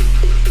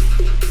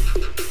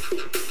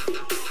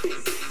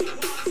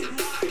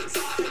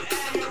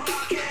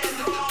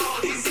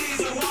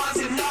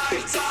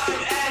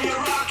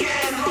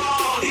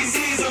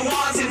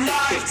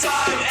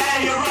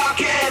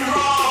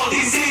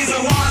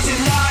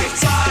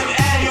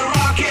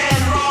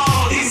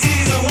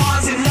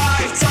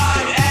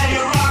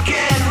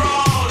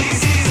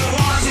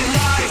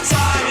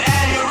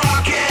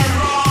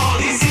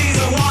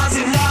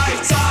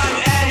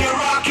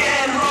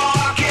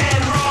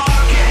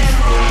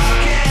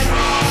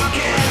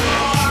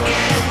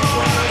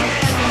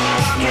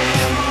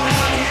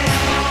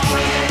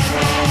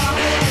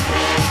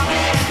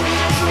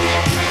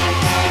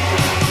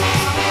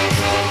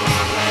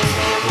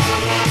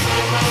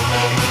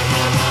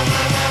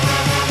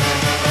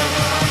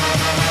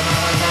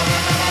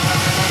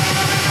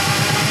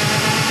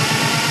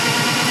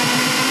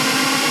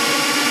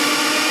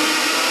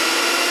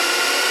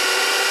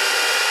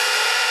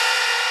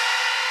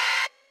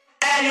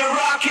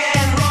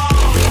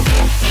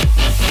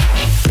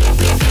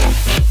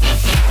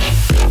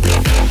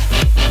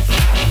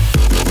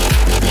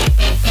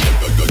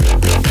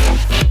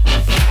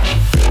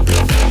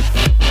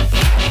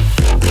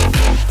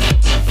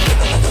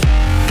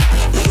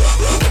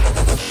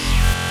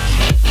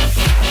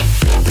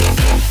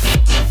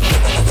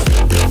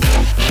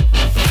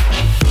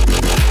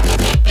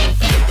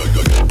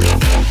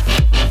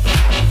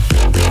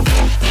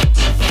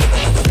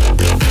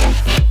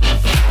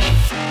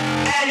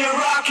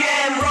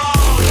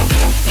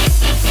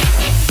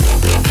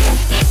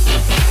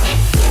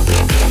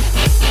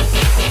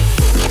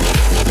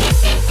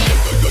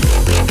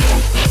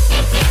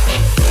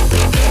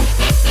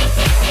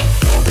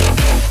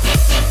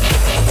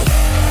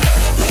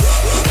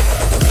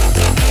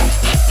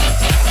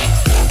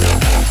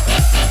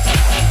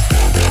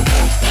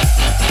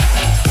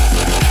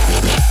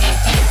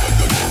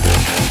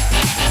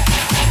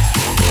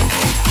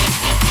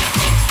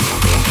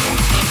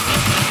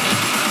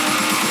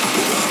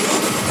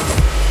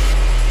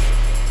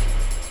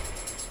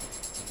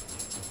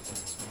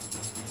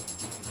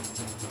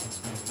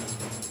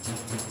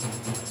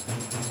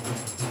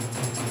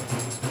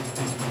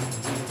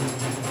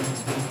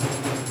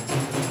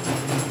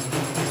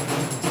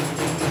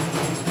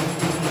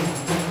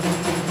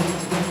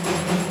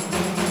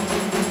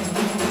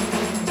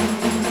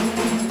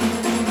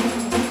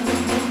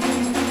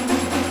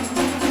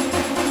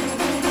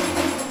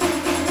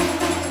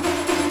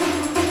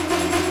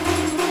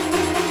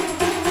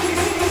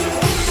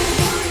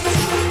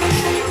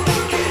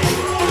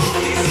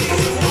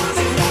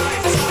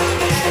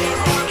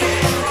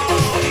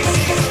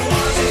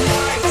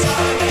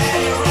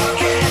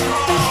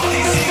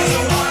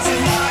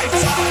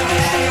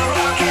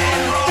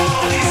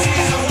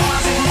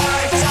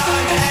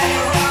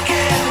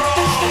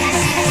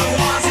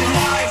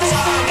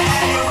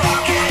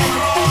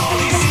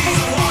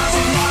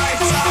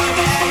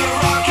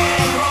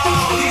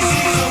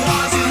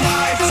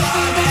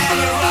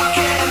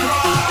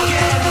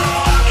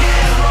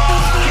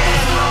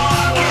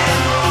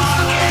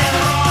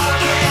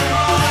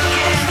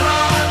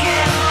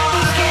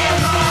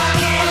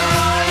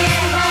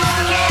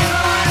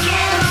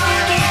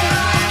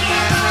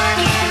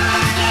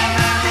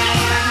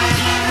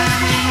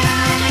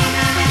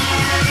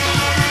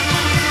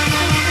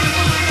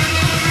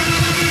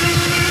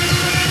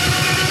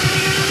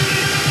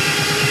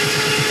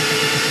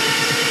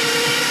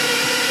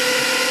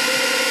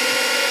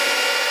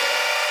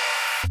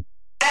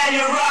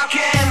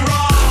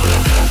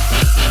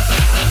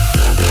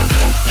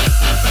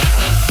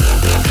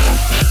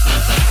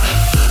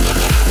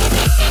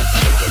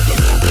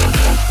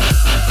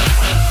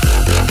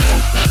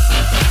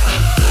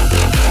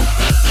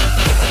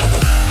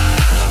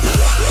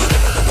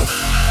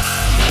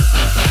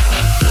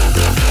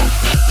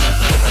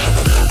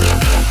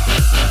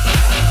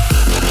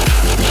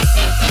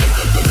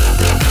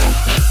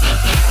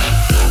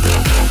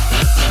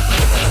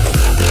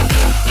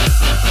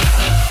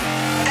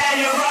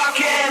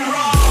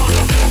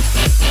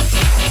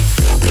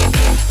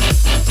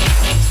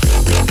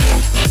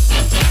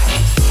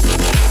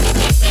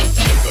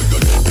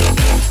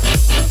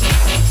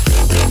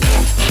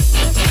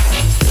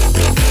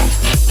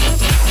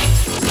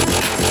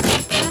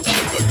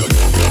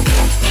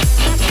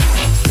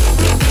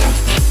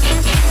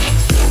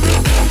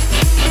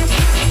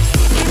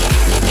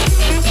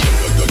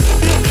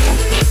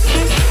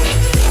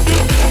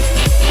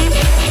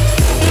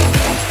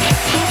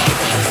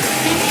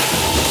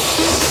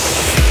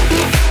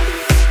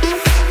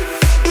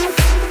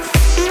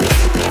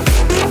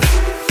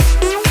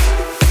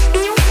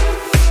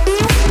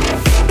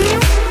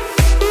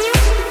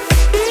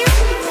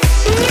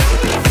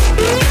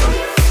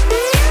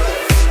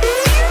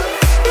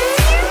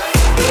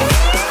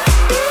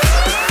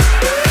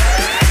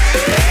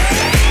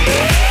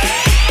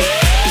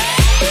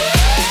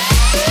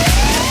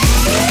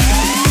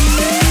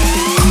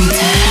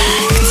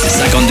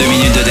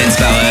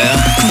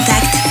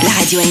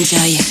 Radio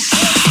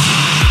Enjoy.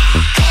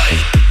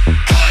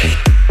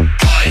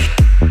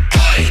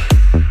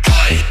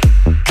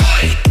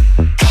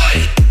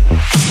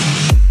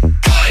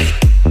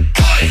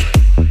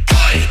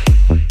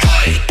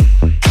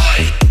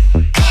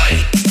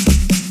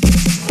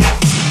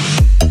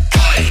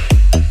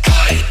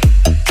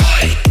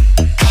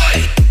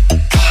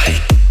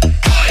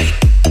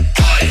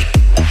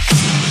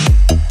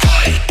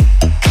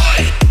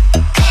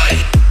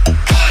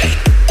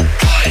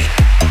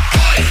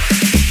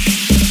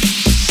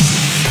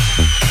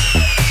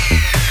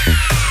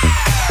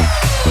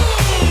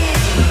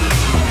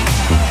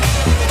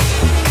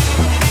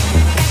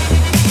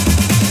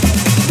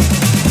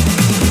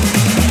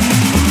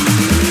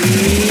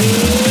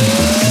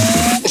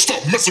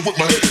 bouncing with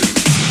my head.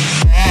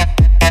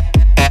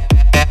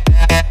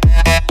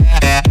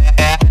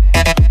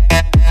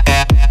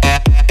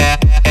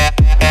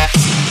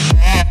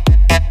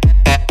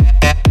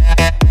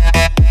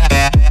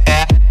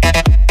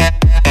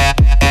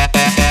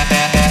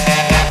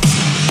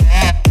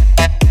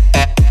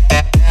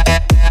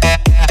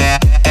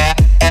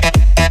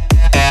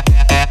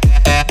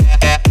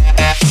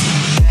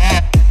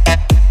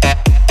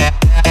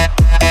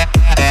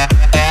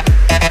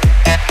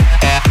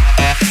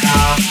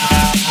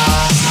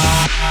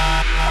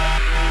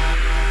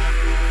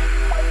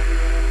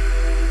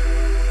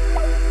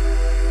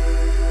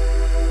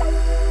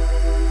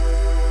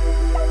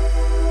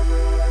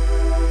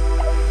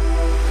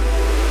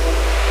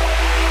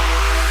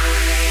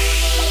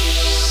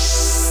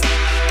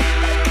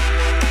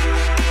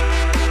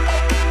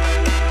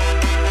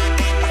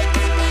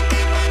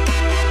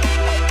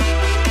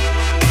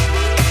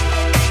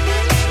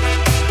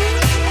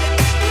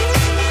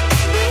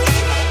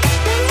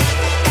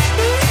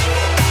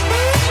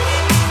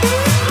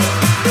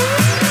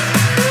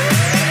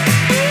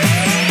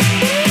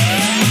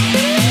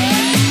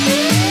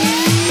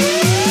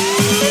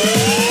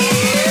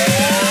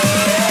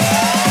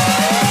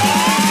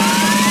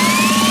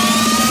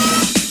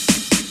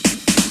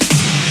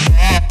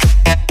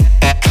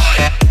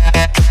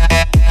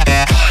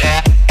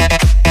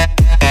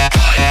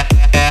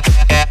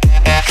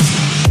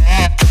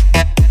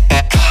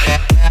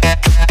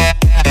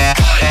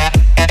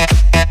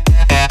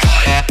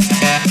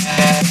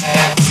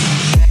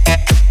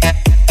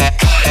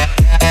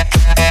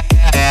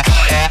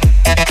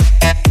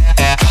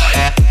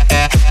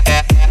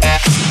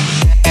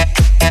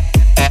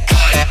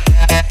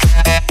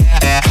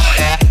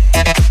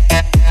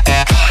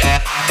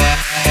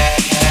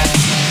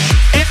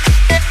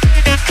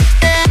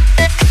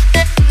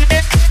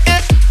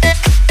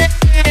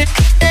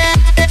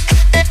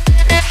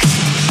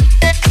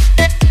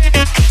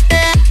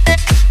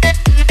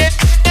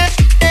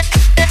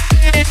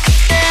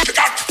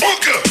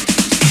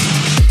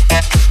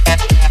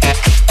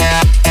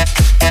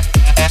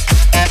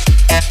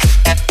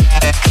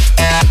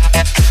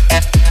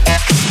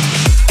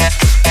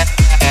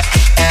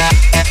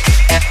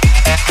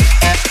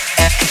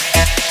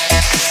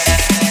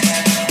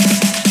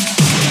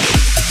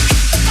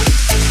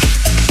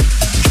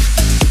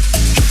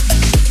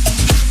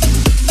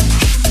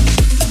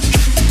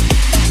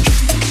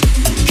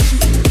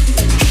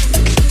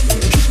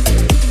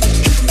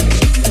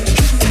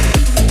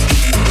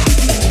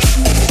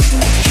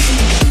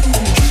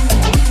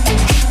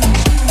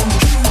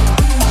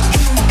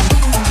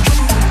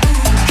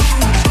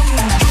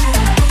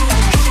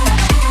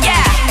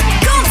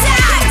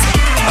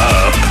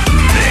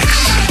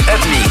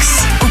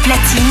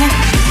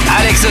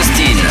 Alex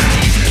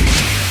Austin.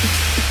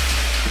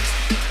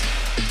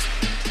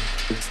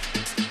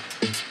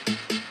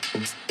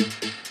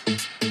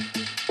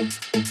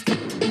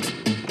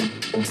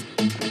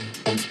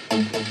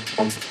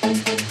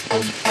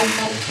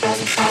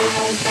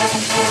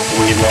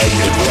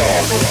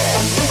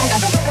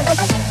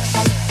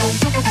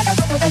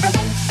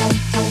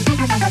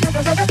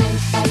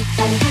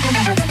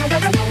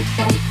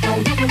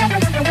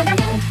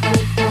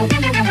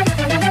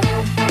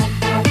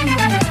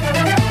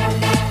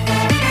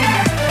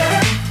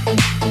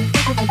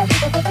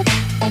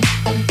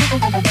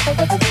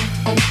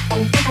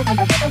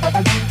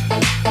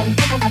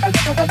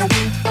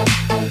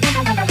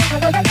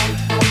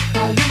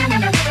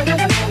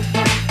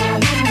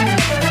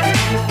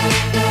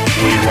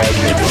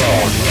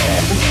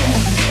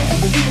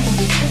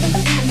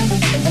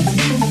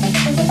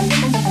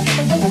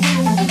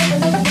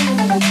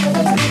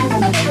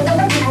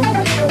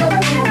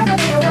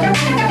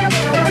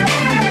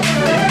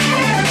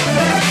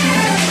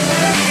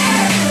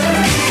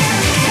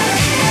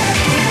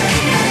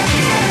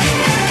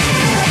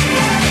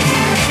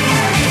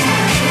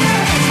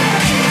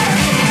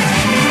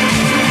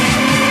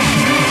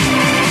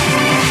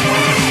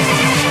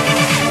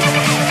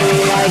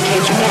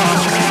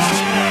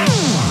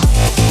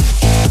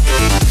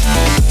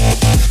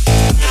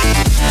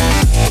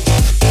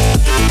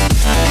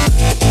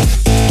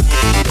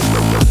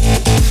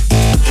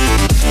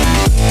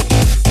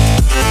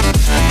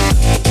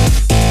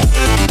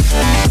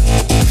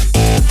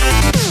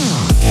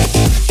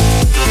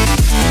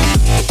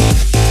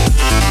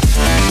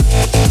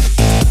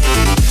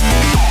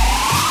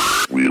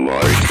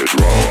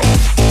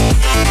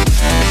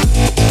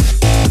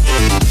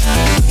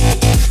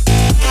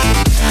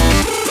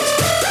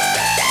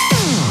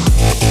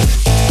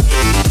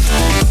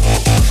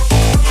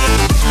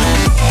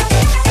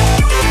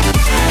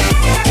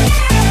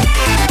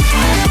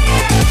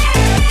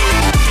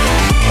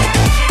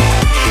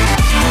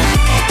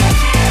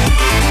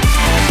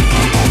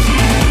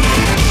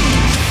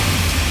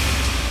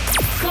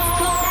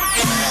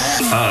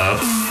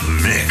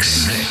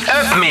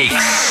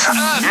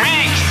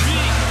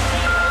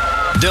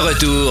 De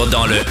retour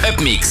dans le Up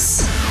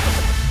Mix.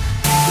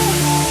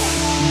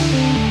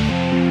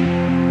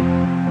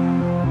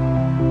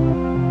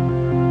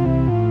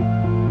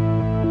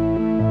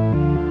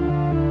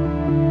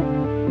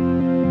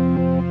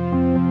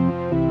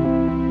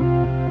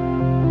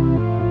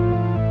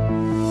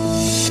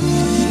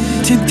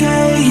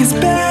 Today is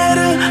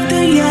better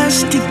than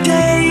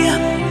yesterday,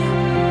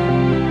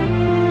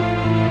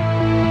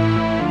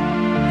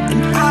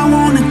 and I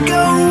wanna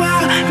go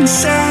out and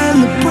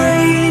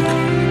celebrate.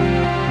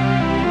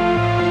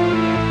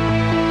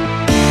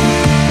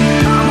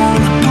 I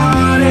wanna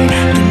party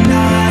the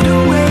night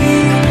away,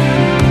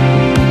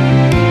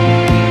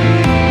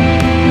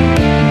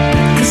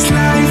 'cause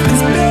life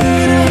is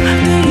better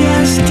than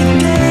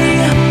yesterday.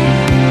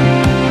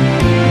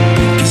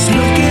 'Cause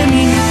look at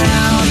me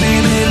now,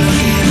 baby,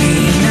 look at me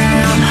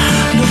now.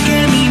 Look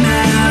at me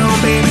now,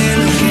 baby,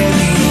 look at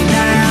me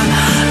now.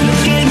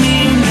 Look at me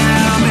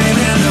now,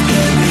 baby, look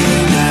at me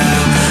now.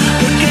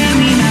 Look at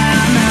me now,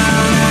 now,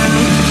 now.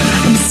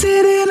 I'm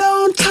sitting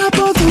on top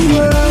of the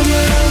world.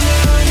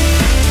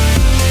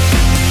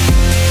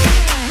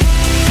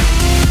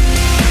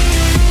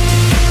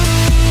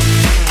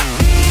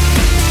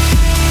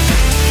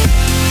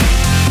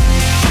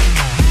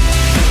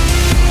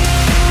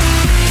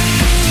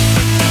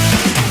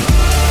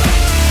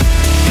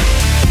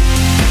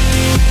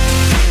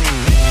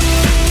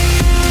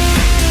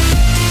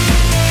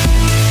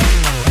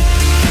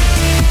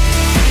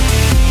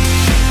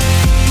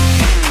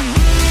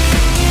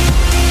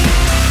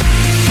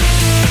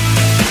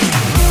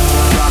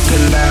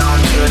 Rocking down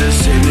to the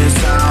city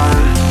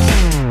sound.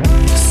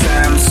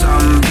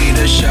 Samsung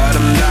Peter, shut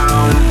 'em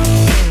down.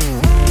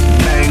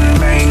 Bang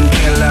bang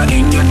killer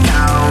in your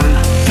town.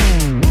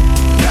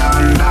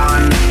 Down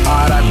down,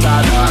 ah da da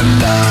da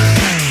da.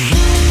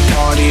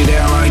 Party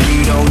there like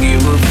you don't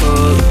give a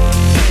fuck.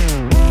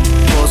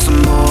 Pour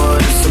some more,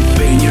 just up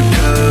in your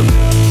cup.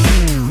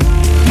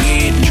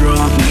 Get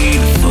drunk,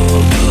 get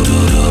fucked.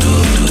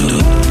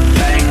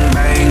 Bang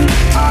bang,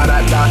 ah da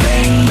da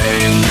bang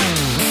bang.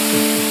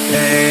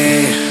 Hey,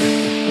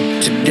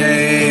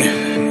 today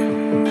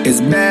is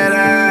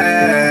better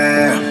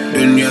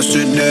than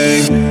yesterday.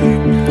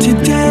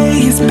 Today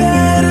is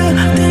better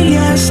than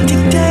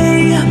yesterday.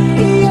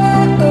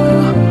 Yeah,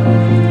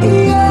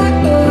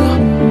 yeah.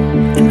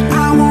 And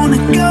I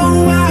wanna go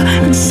out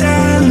and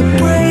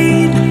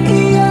celebrate.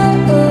 Yeah,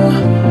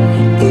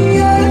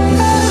 yeah.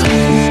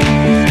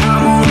 I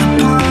wanna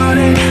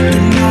party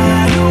the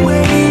night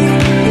away.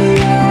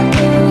 Yeah,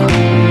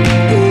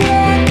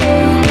 yeah.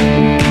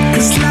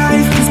 'Cause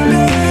life is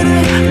better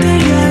than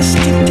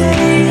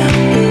yesterday.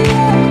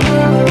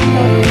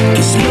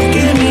 'Cause look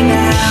at me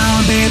now,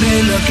 baby,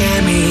 look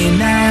at me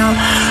now.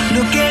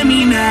 Look at me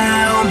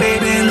now,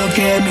 baby, look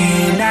at me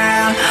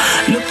now.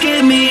 Look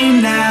at me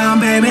now,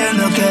 baby,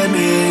 look at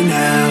me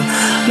now.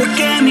 Look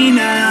at me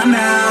now,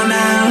 now,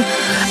 now.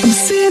 I'm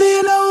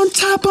sitting on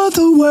top of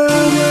the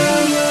world.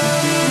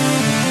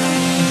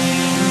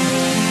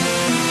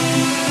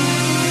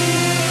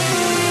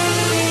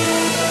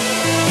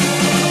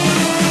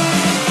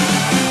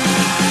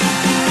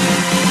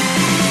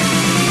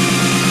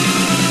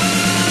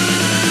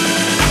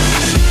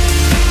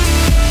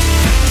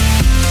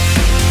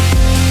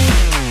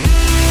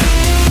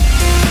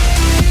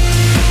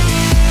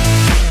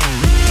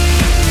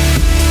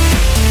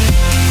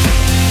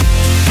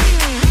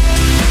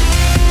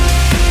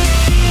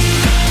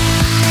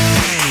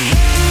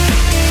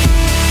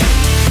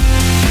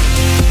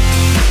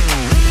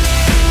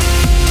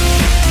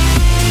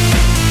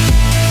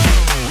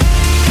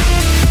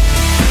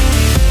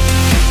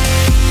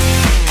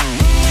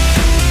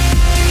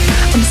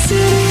 I'm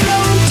sitting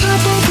on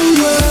top of the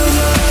world.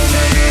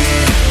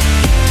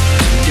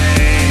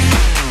 Today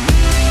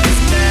is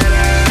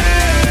better.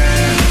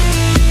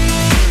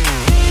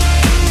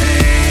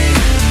 Hey,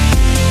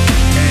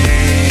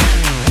 hey,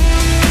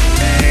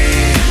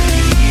 hey,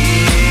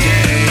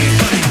 yeah.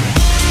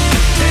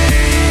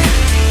 Hey,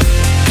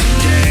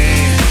 today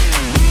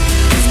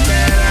is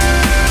better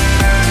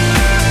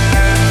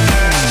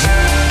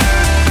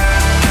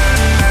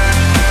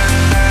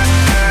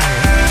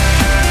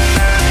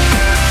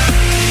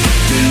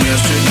than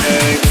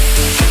yesterday.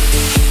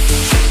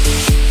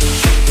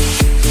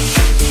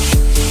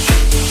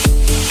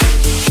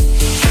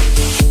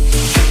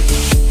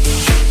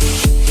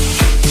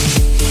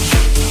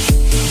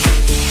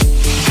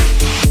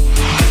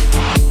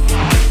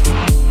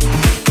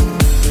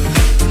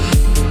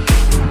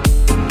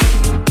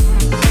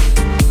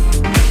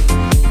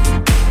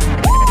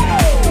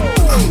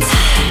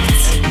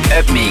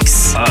 Up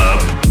Mix.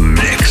 Up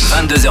Mix.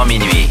 22h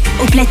minuit.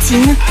 Au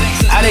platine,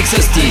 Alex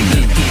Austin.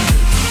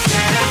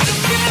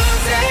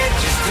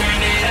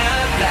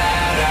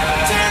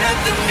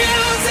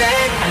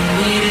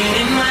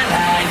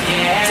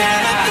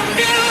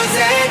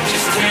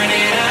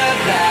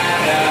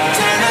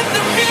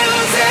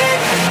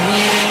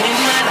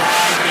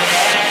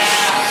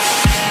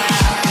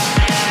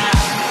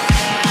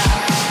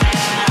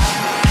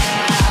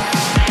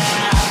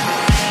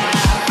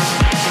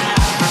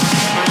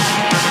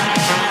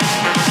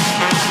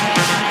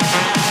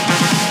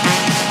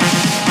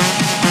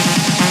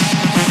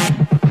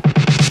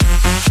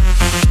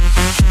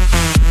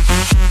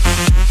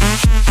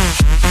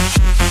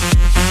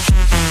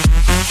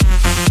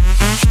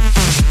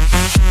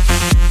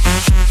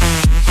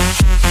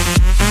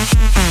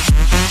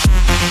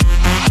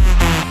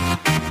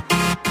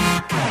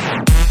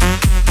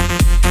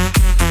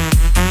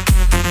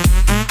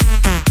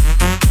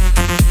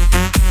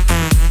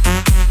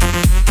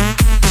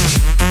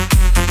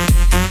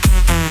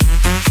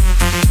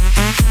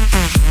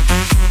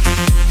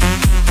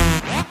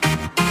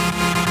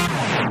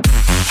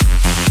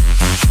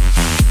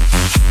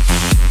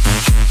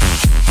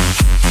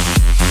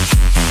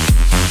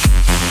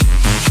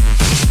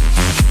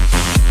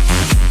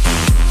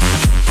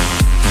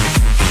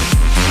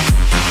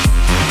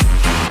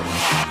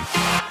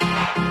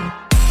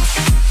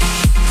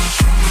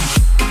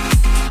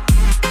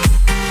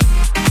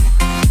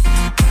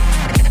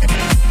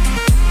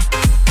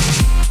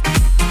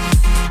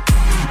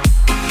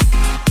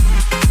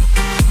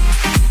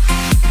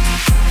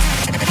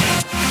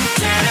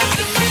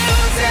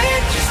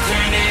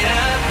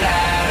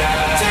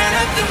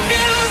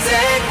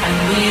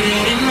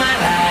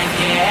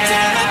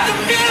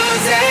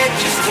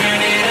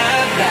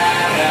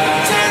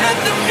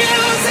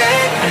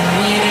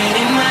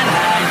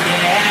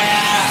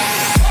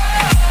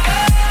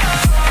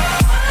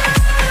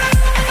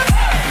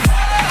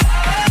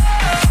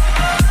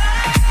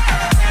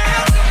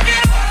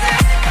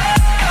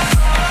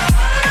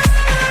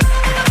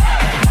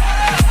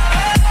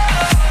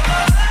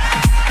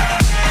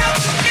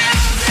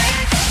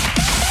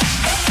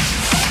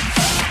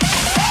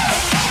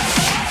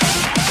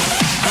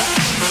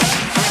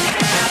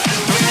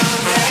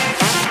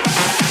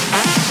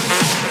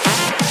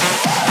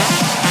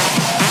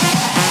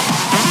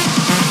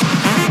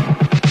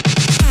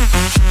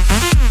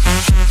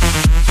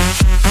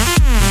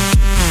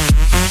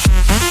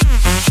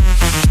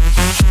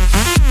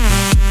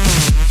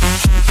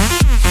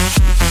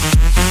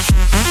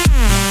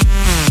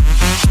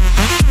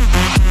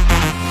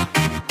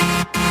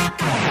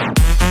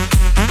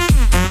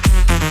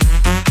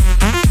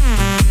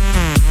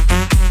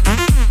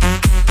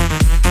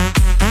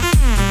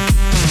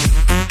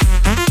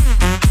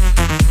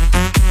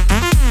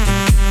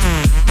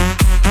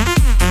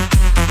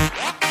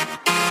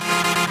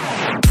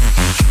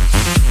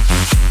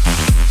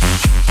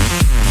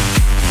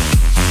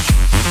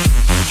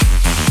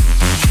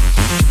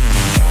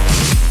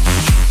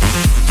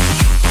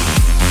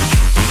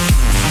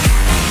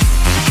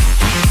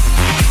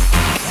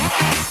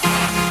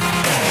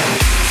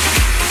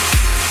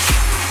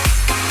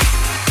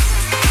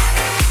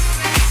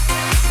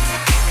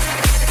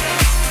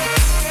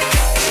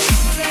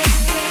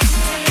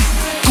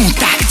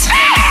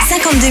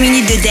 42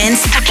 minutes de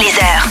dance toutes les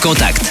heures.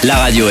 Contact la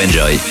radio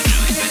Enjoy.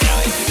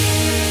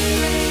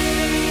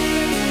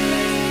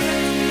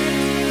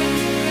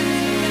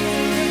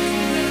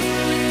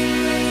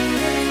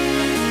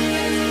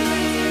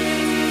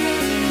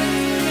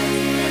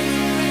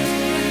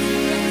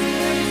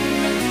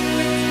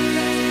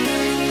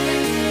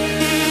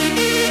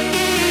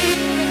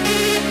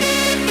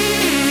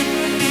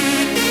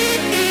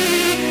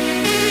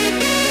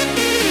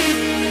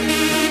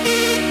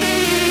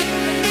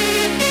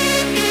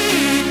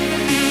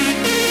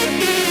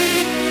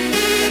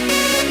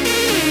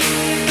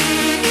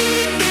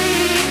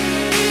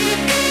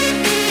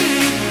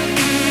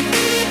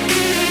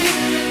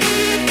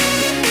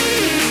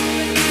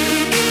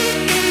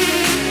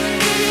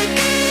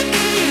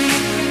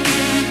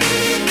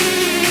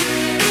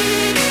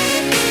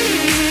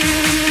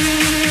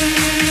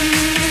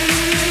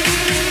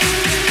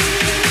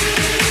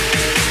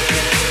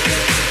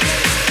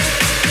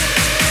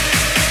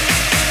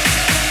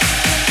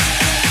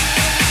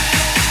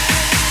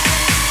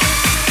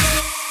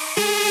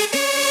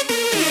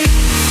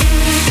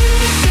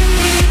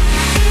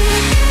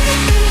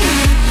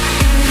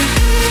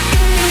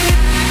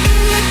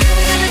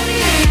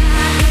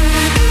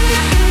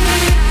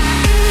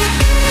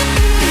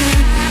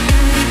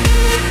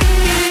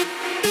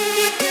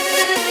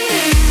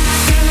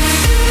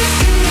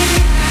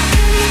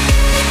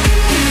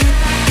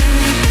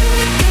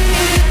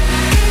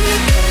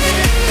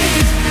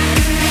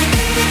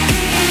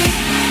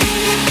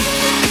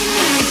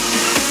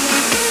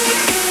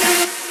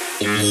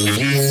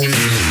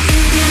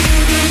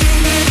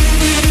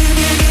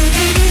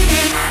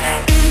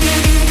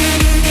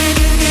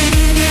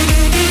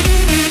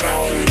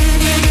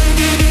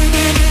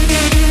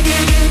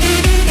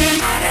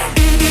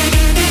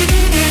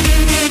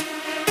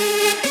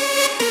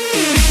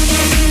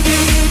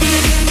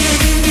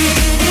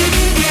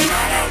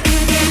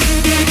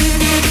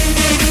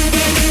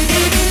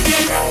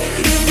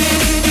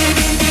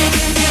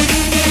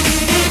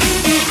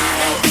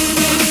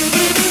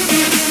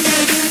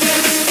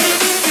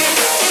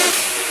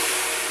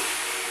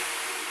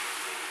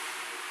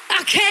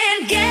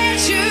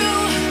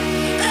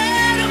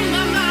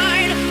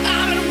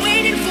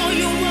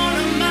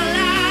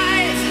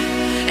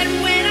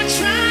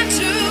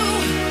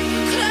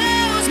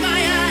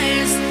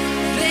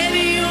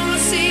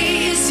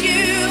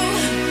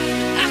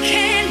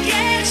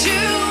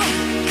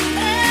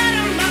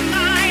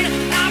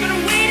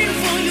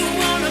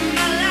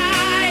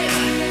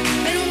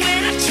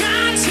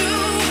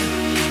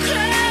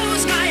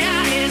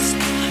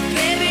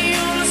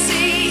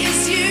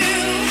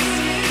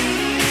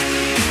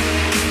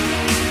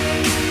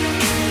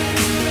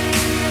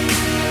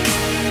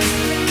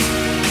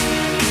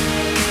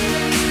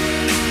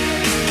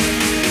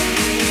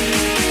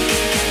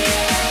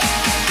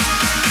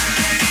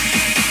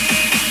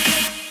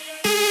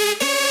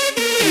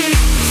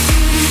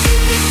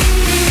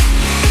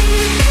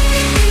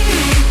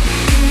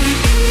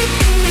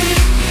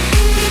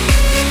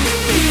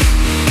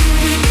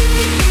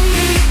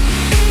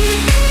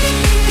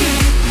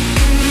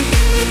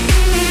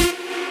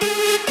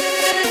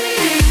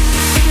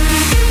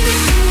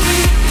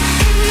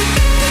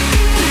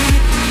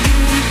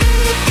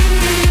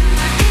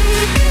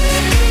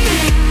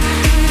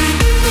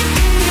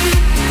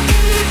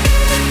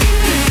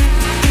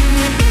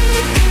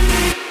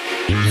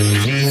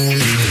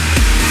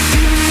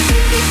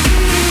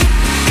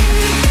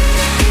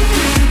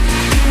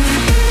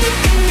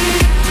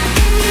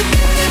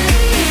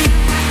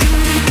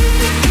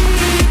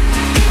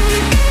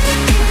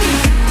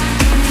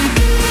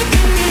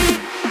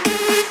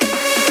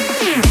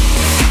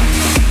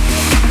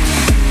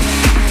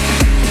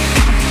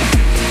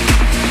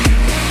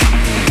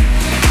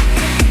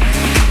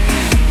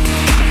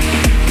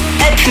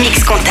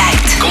 Mix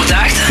Contact.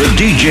 Contact. The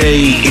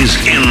DJ is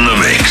in the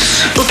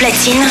mix. Au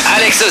platine,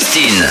 Alex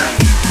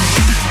Austin.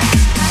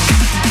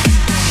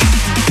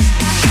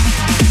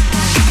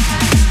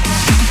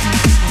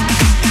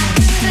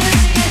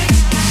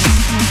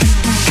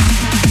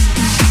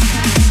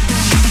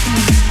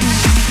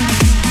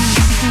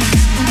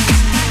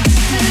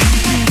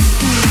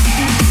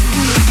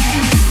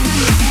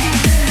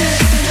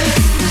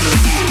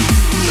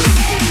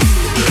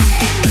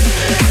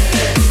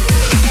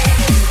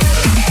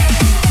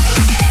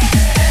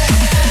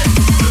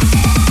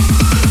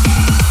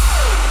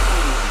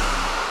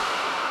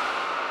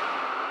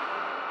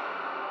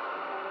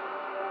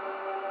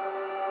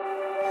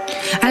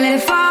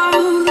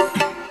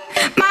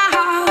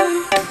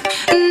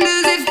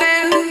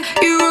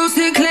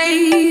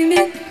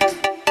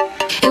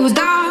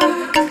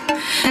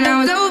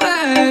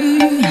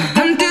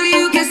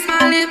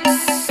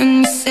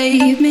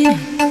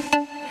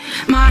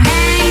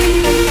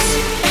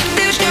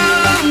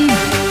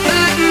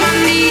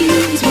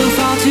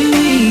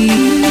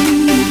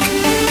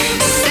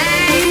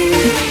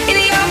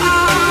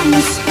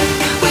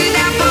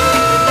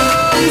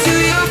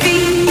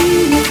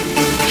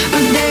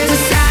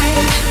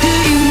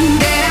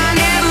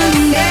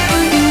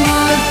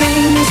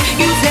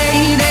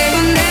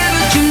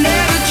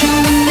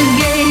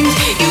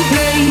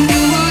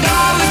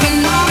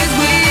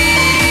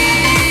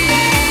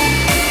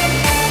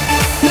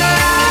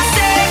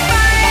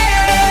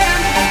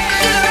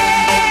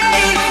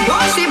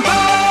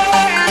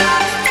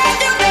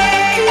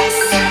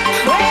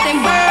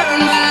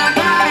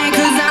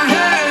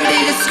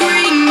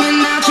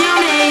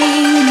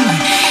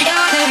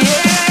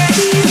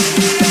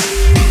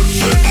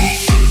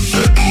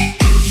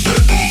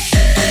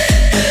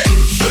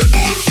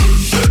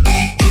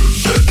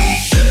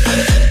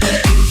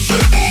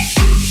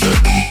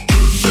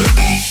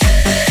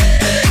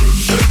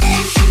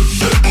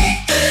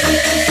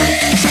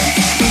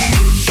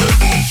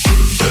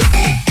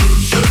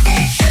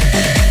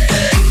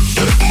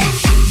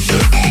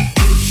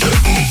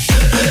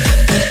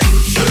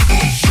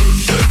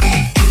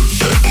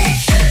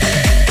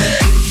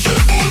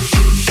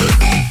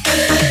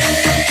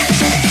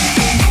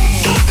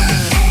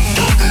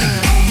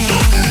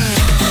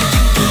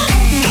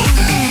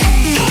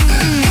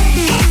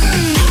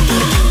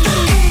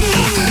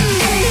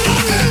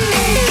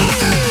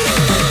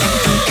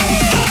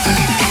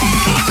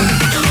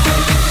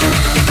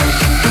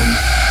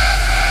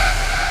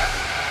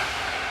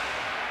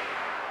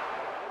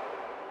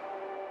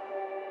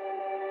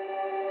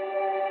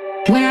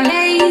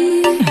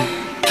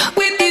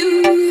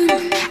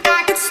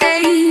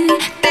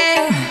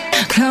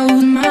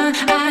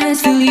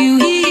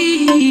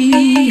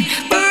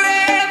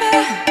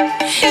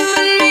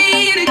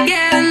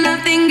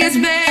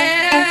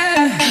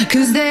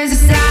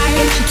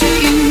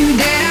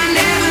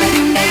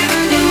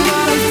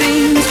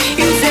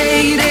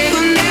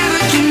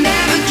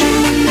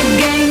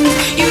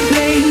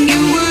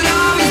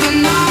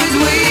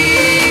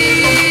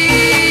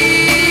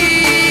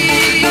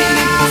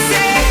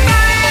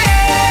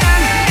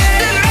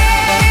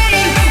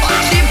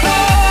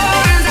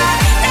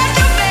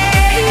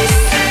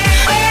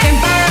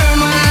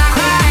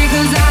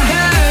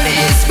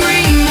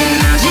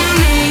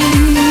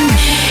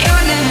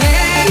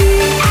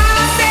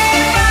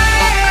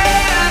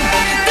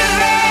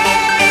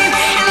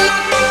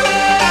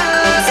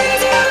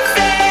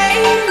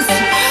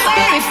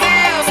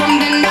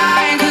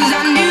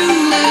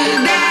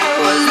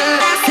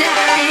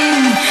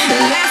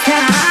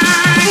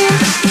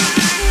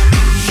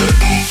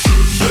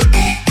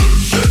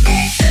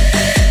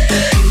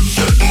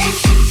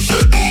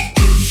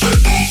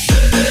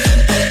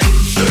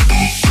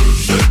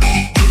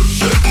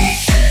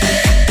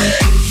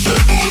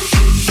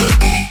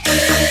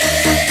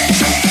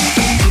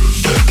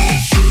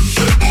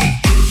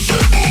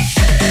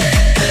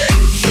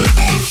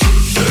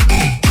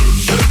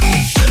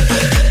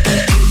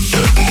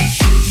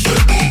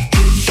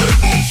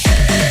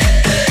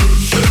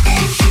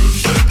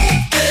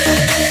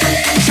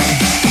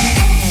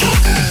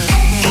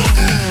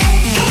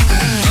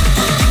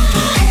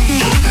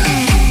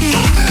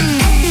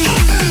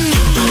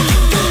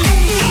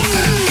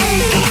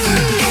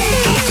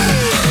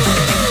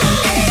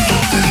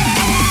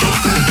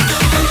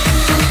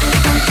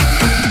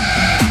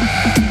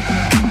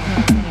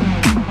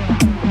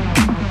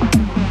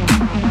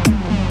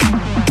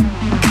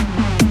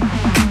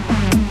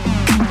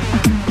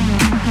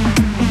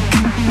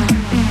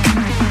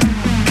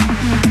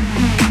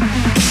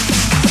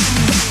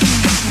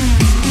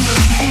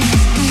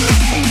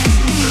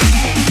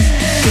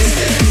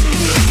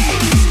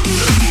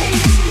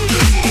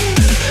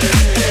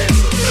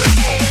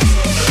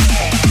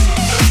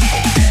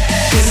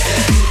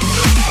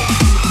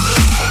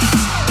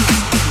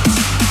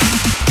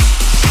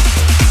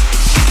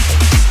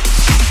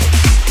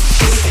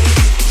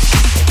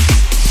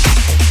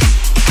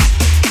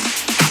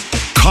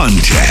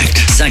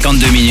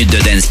 52 minutes de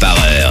dance par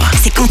heure.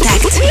 C'est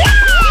Contact.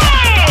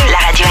 La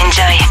radio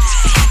Enjoy.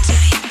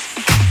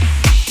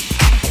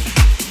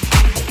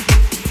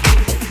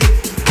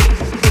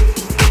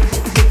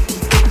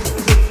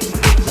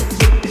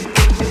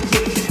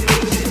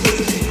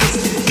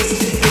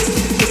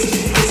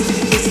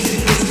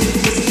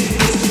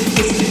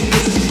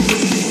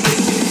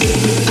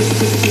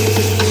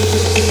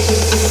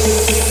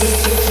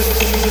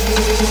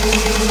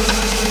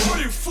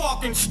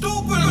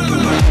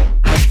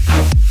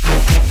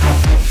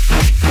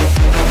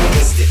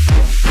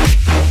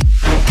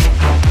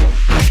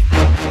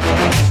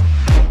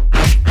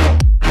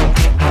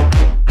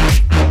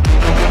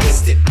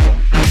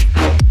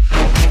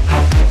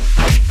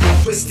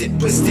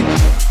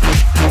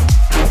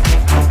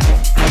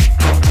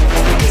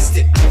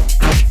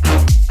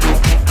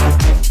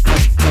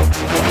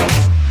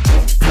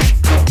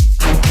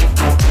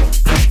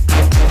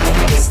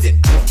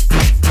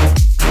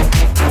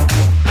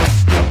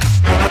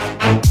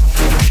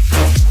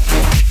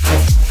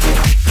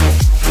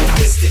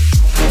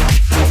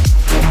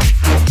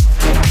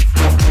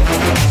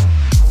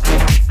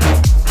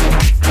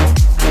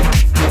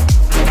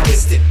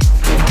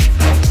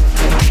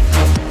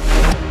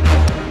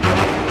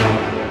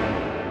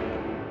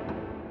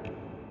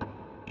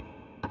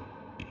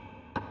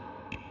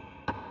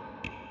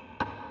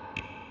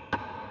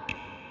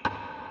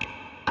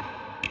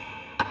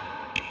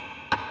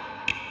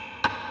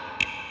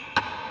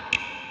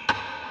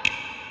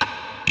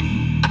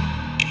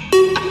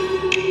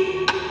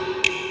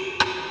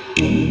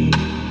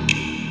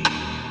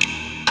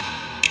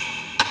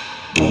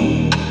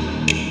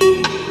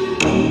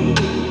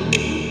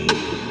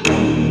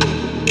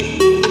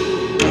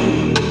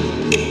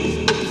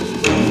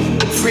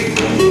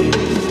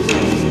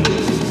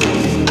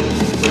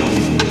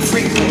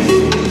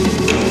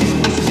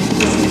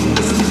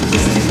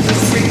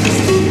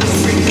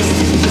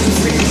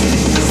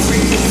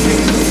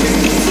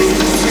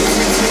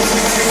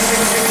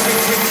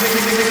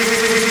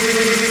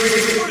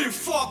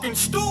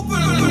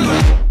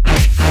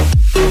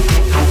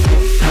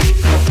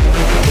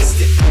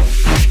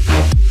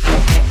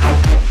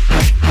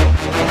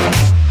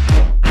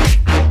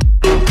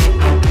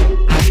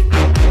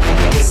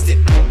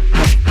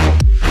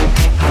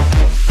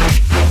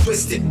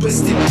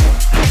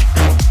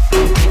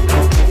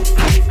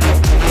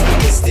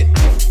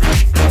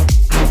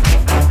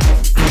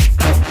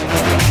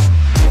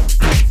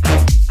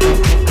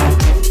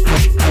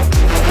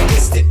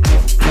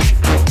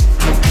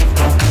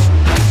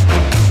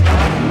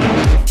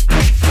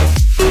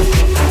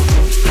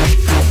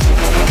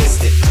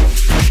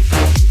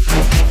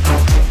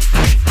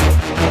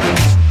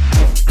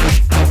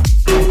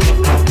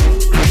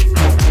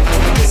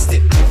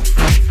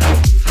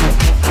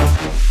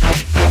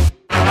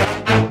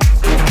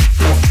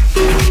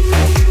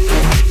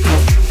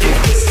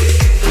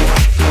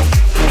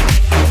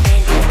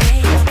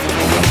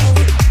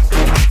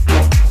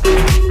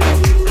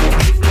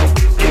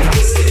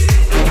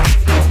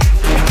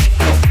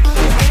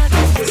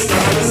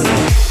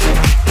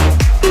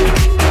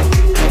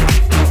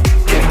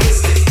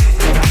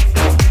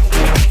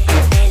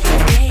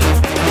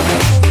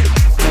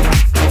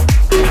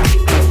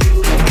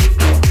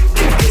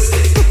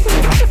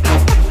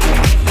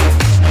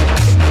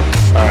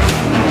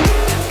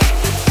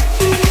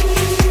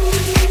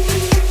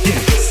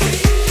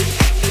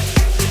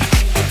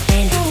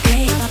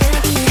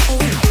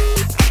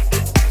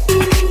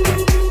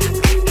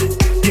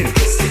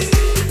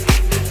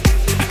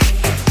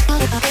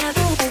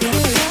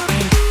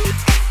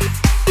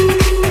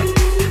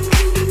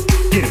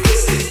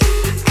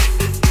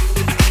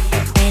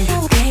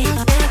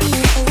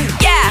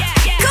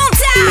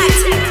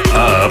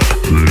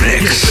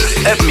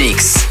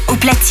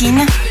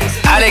 platine,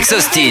 Alex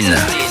Austin.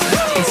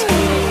 This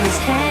feeling is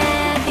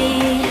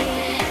heavy,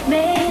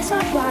 makes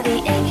my body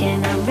ache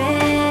and I'm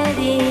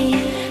ready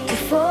to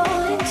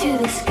fall into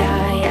the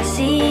sky. I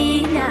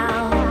see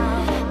now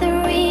the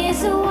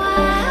reason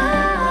why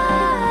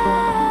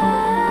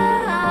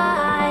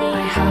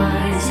my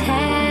heart is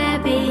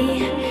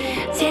heavy,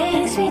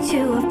 takes me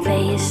to a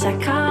place I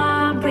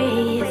can't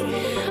breathe.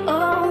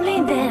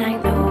 Only then I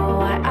know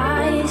what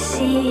I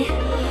see,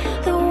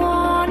 the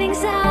warning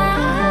signs.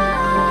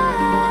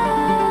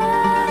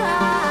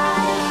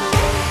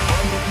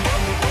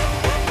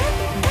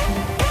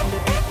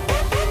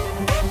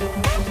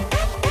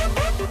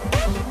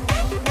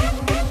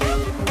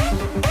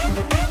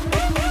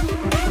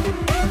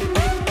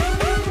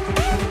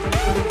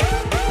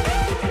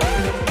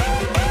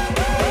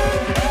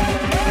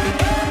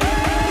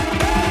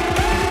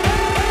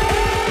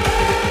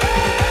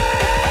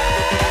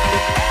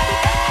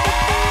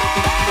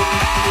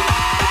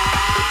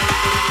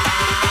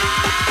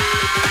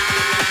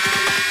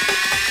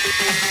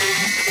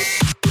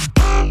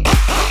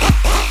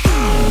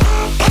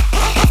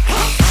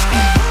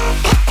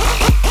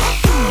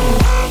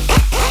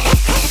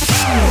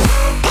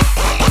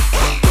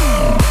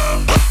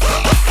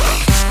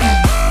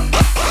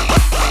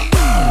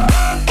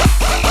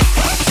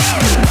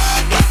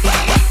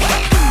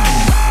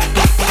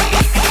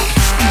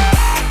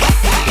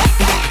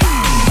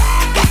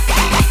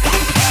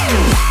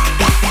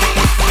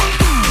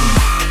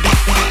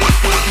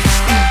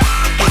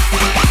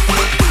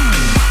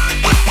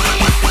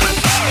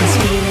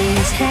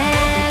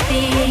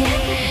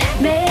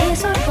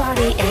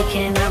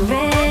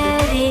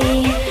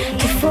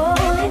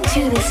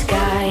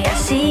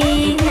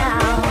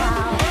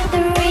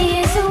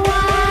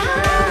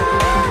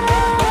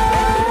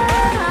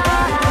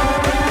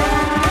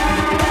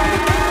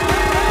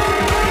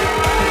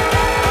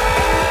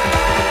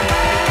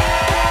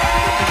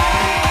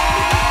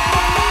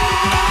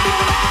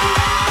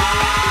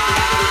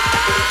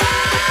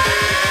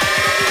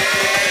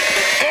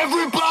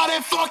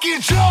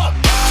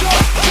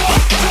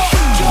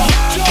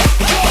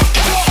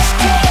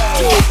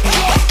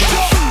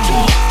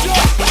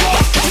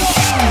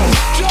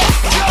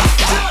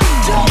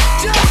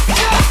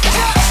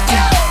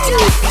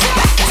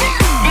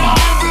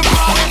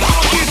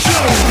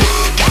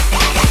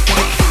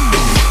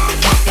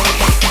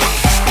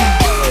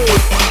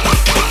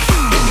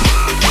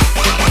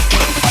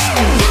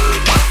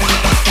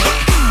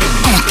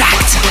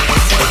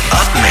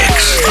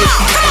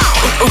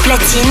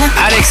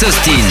 Alex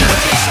Austin.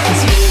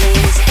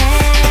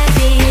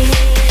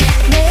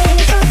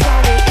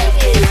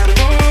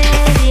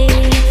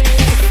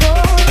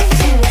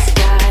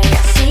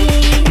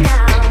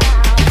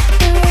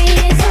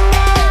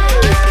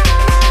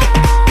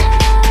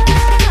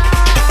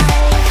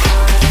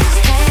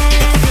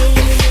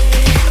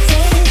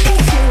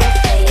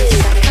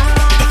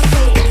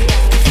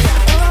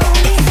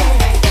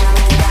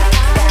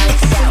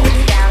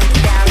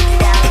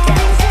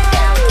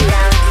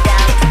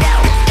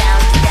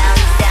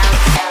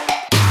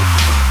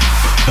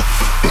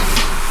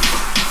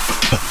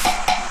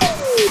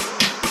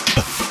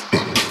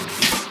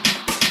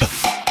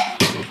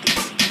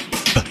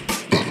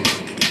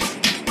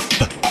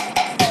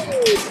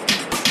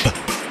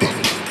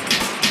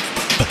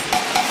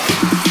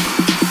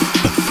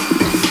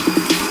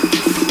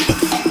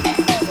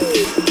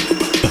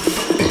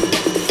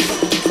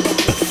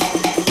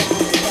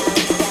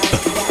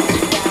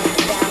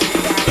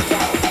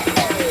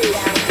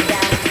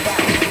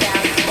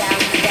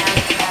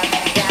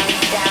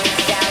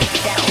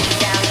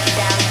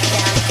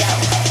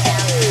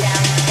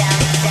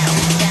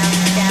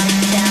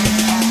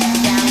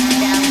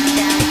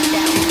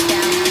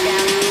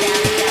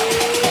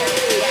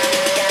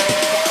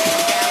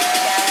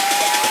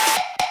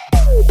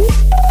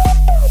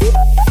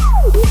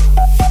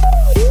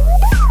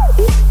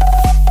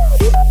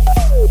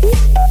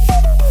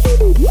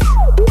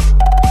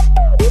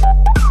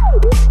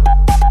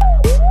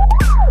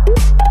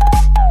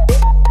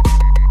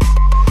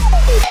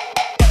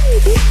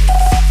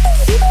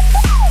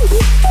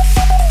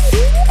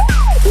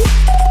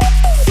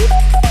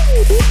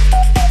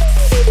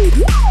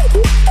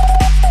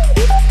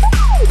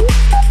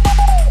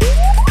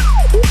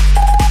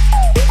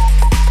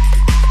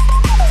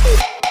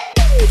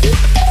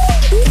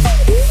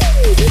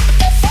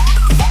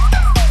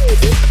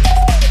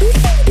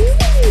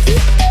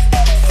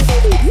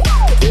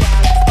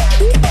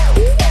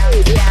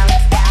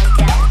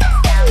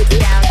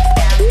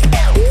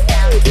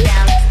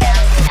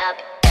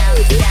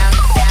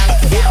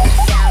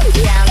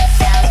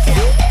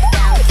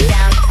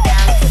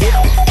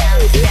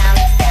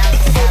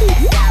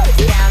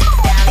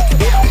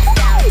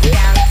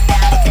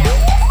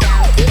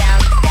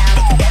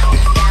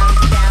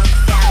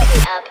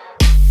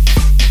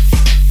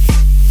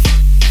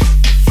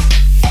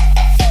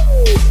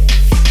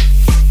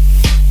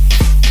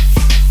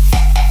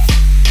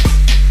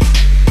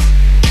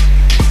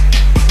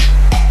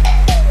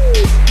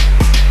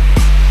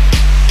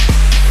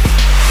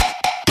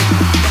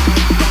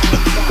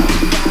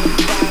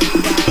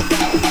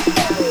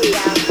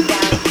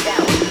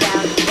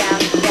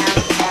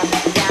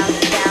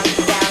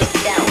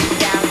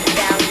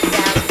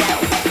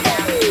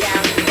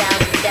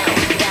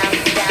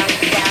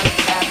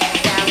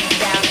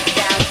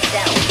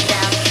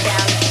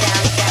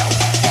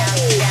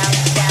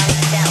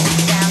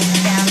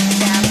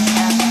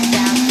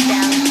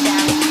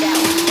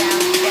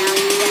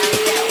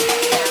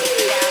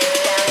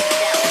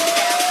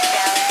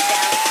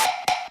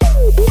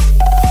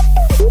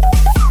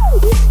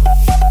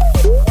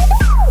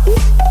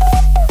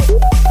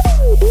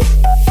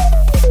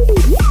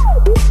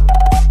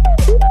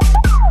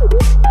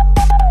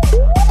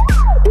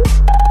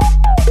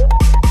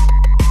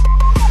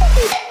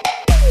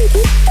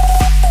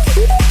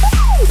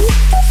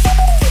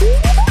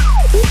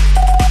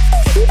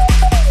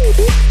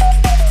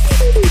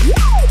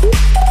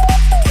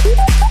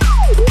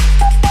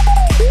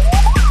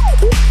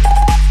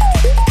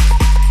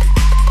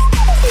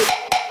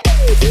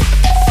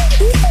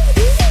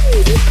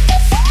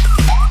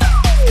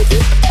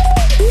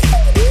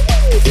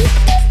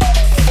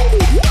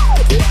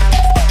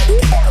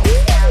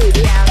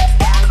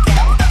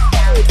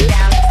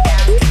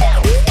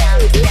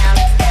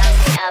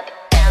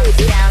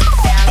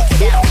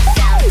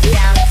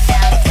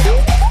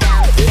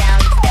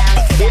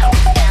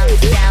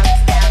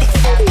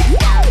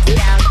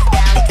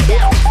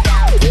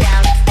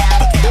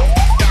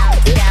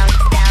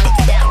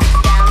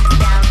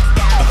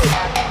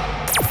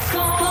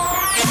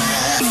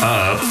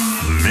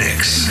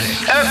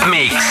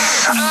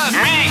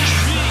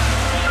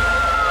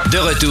 De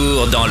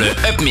retour dans le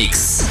Up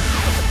Mix.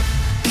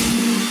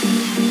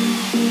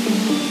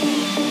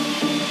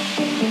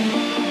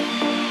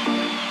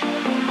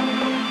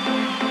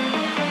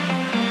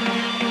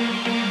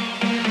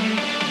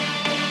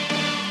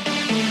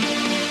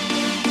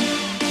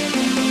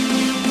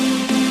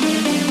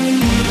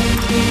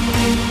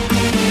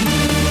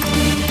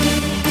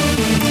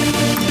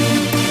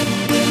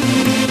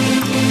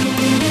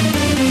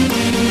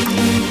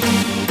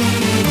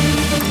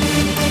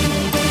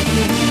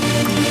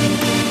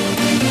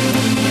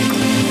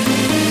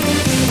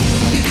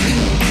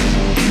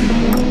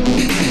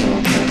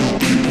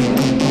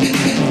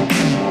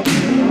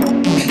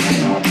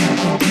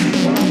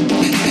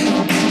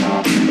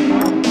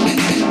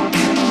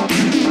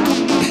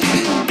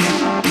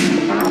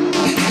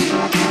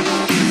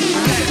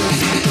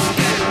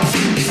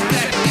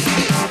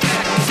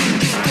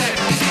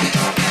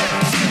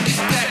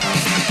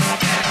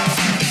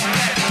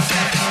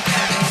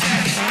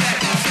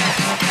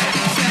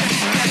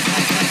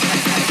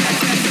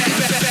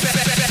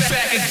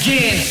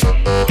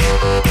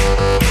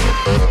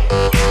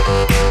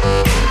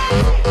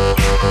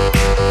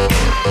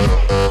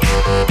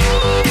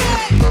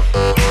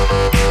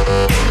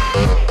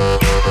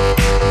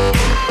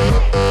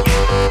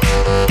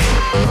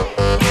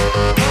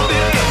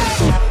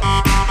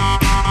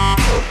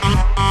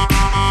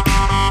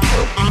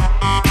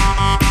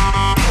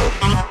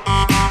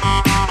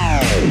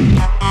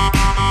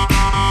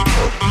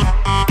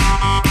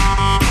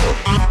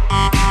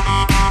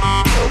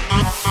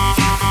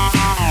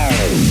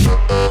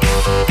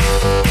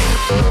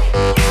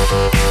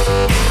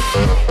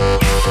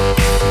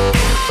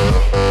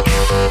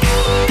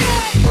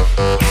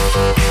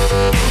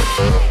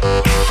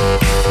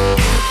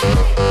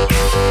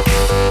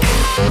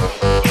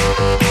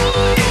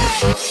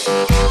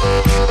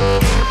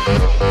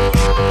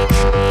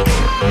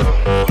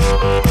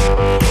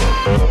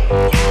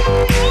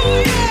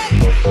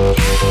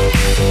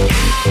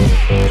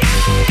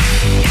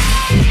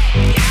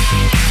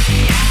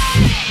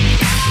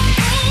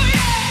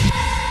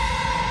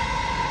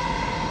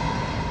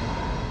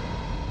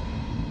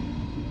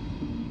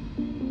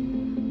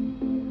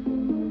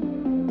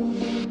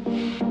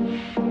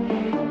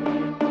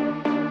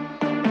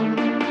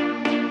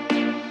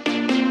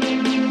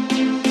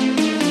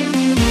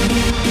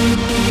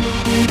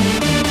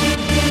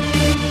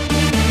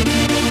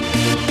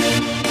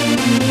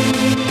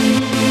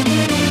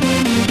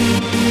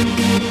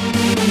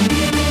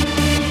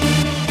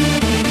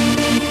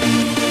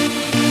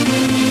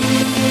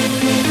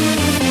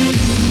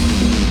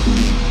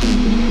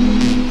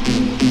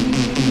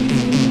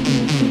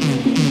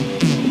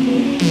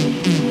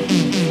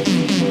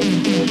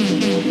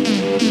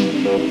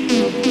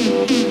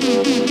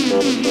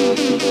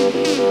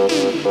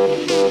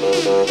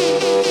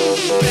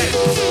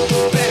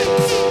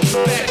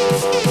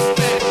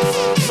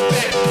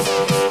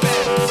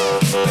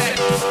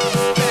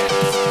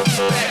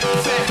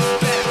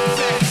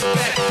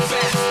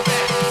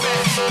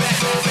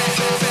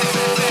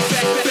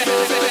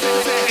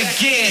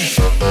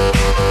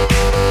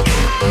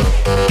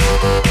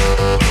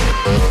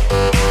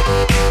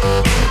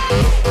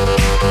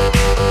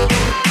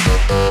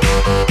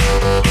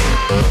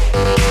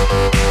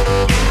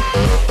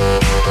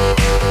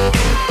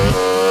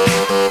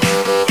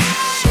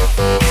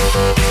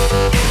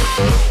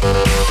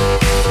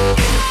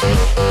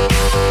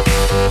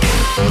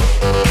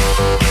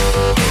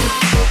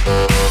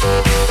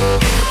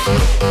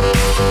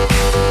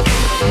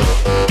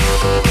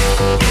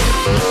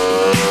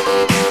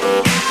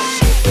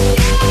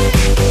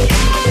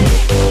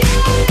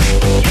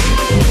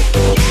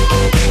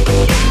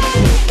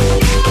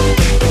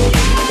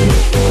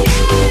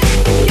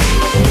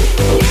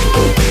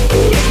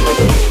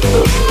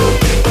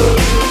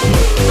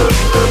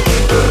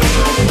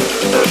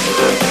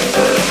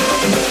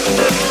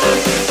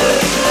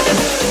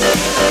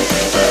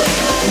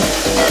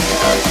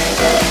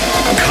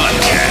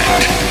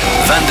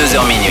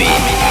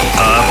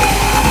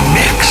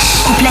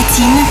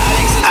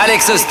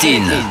 Alex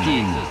Austin.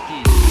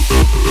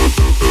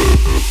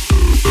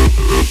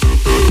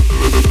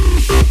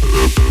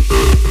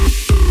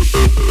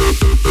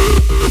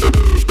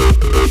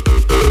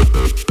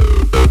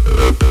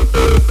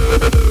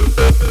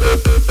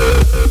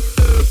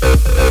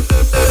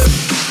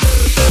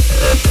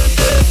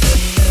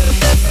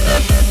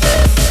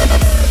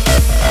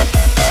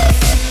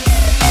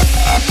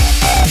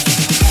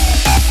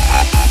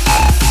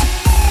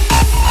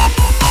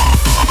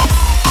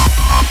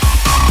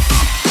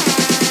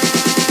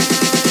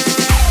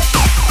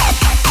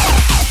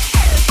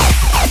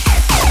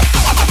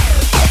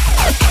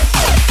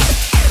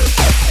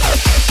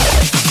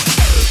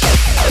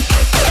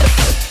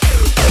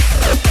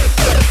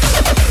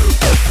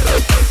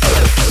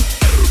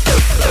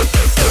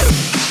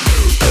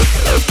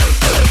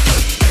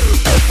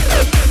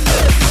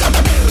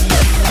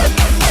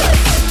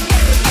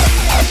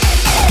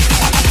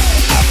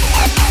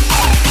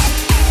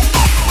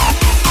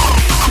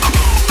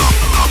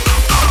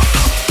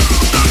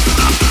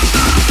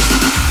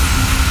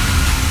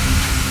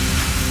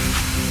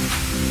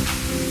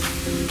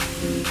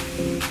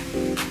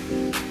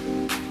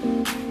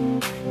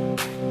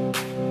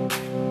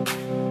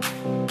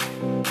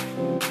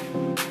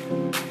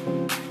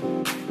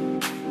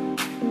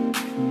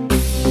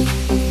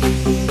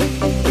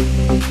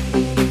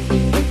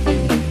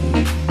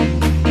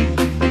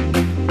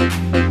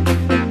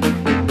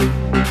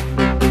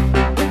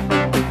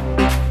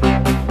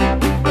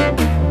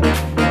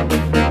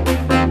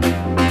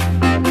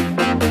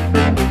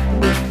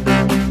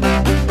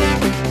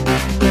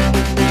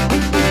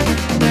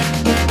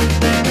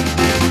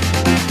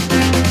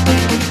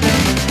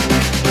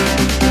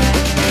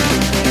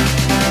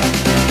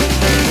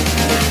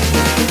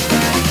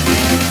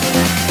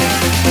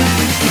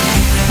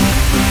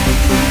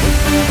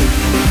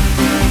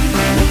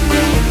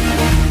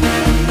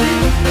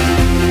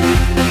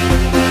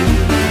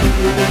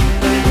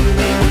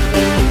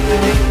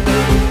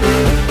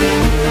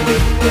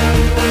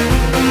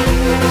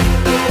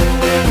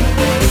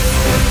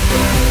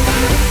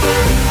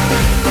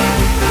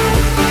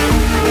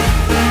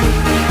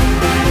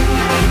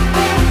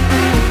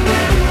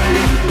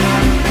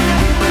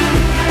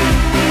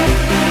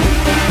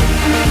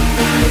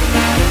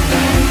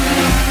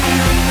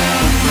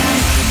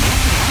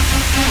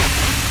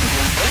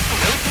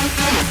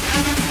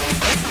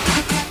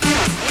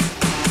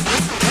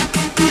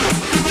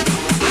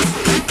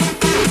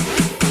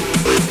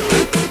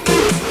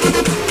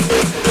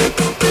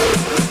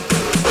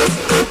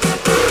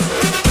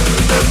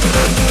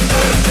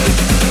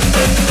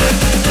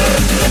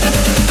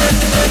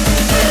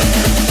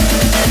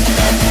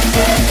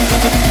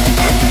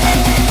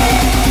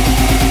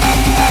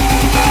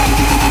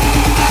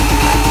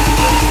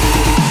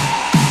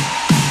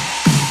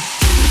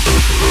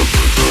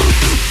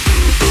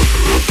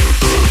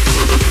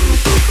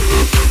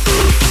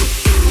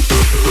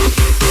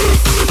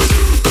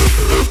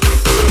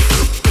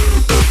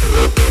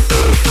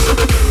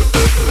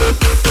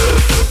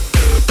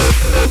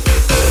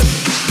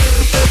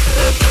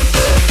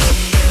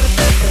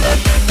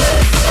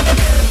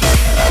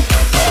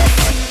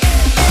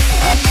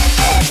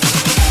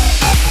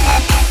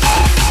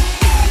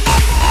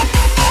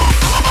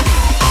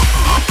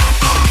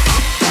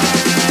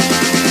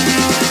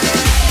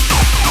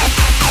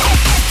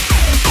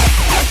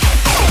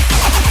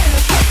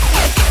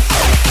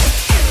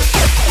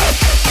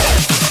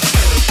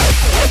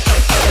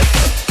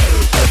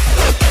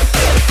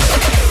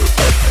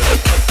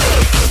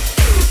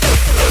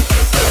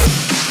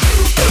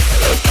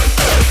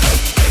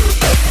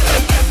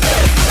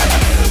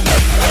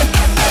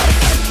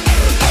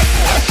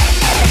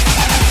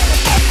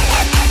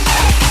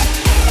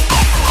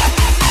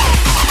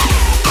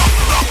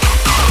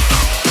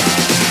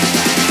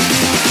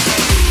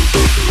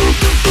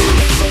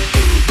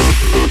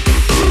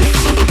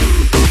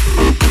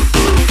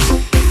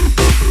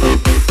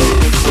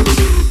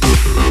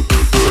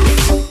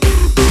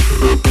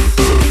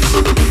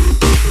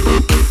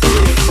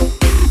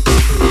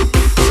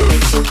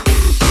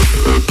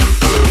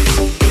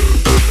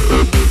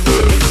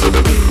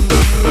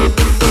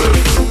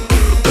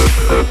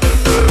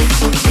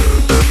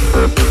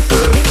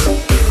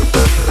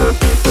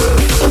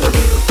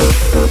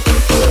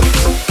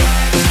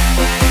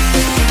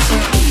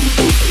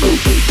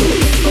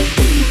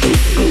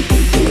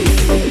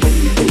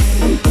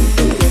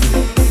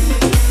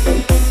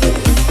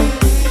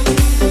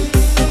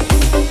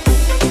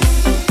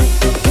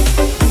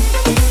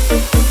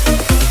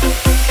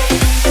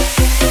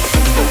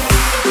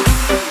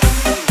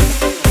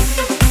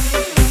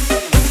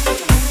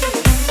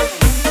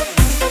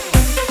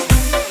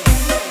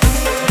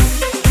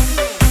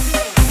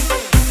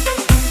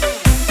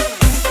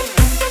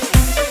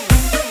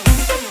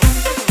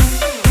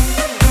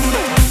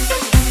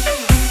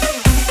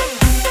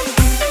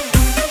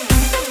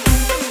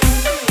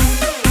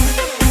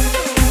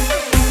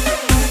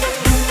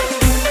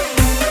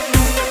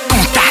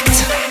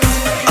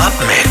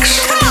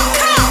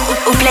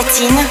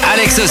 Platine.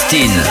 Alex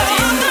Austin.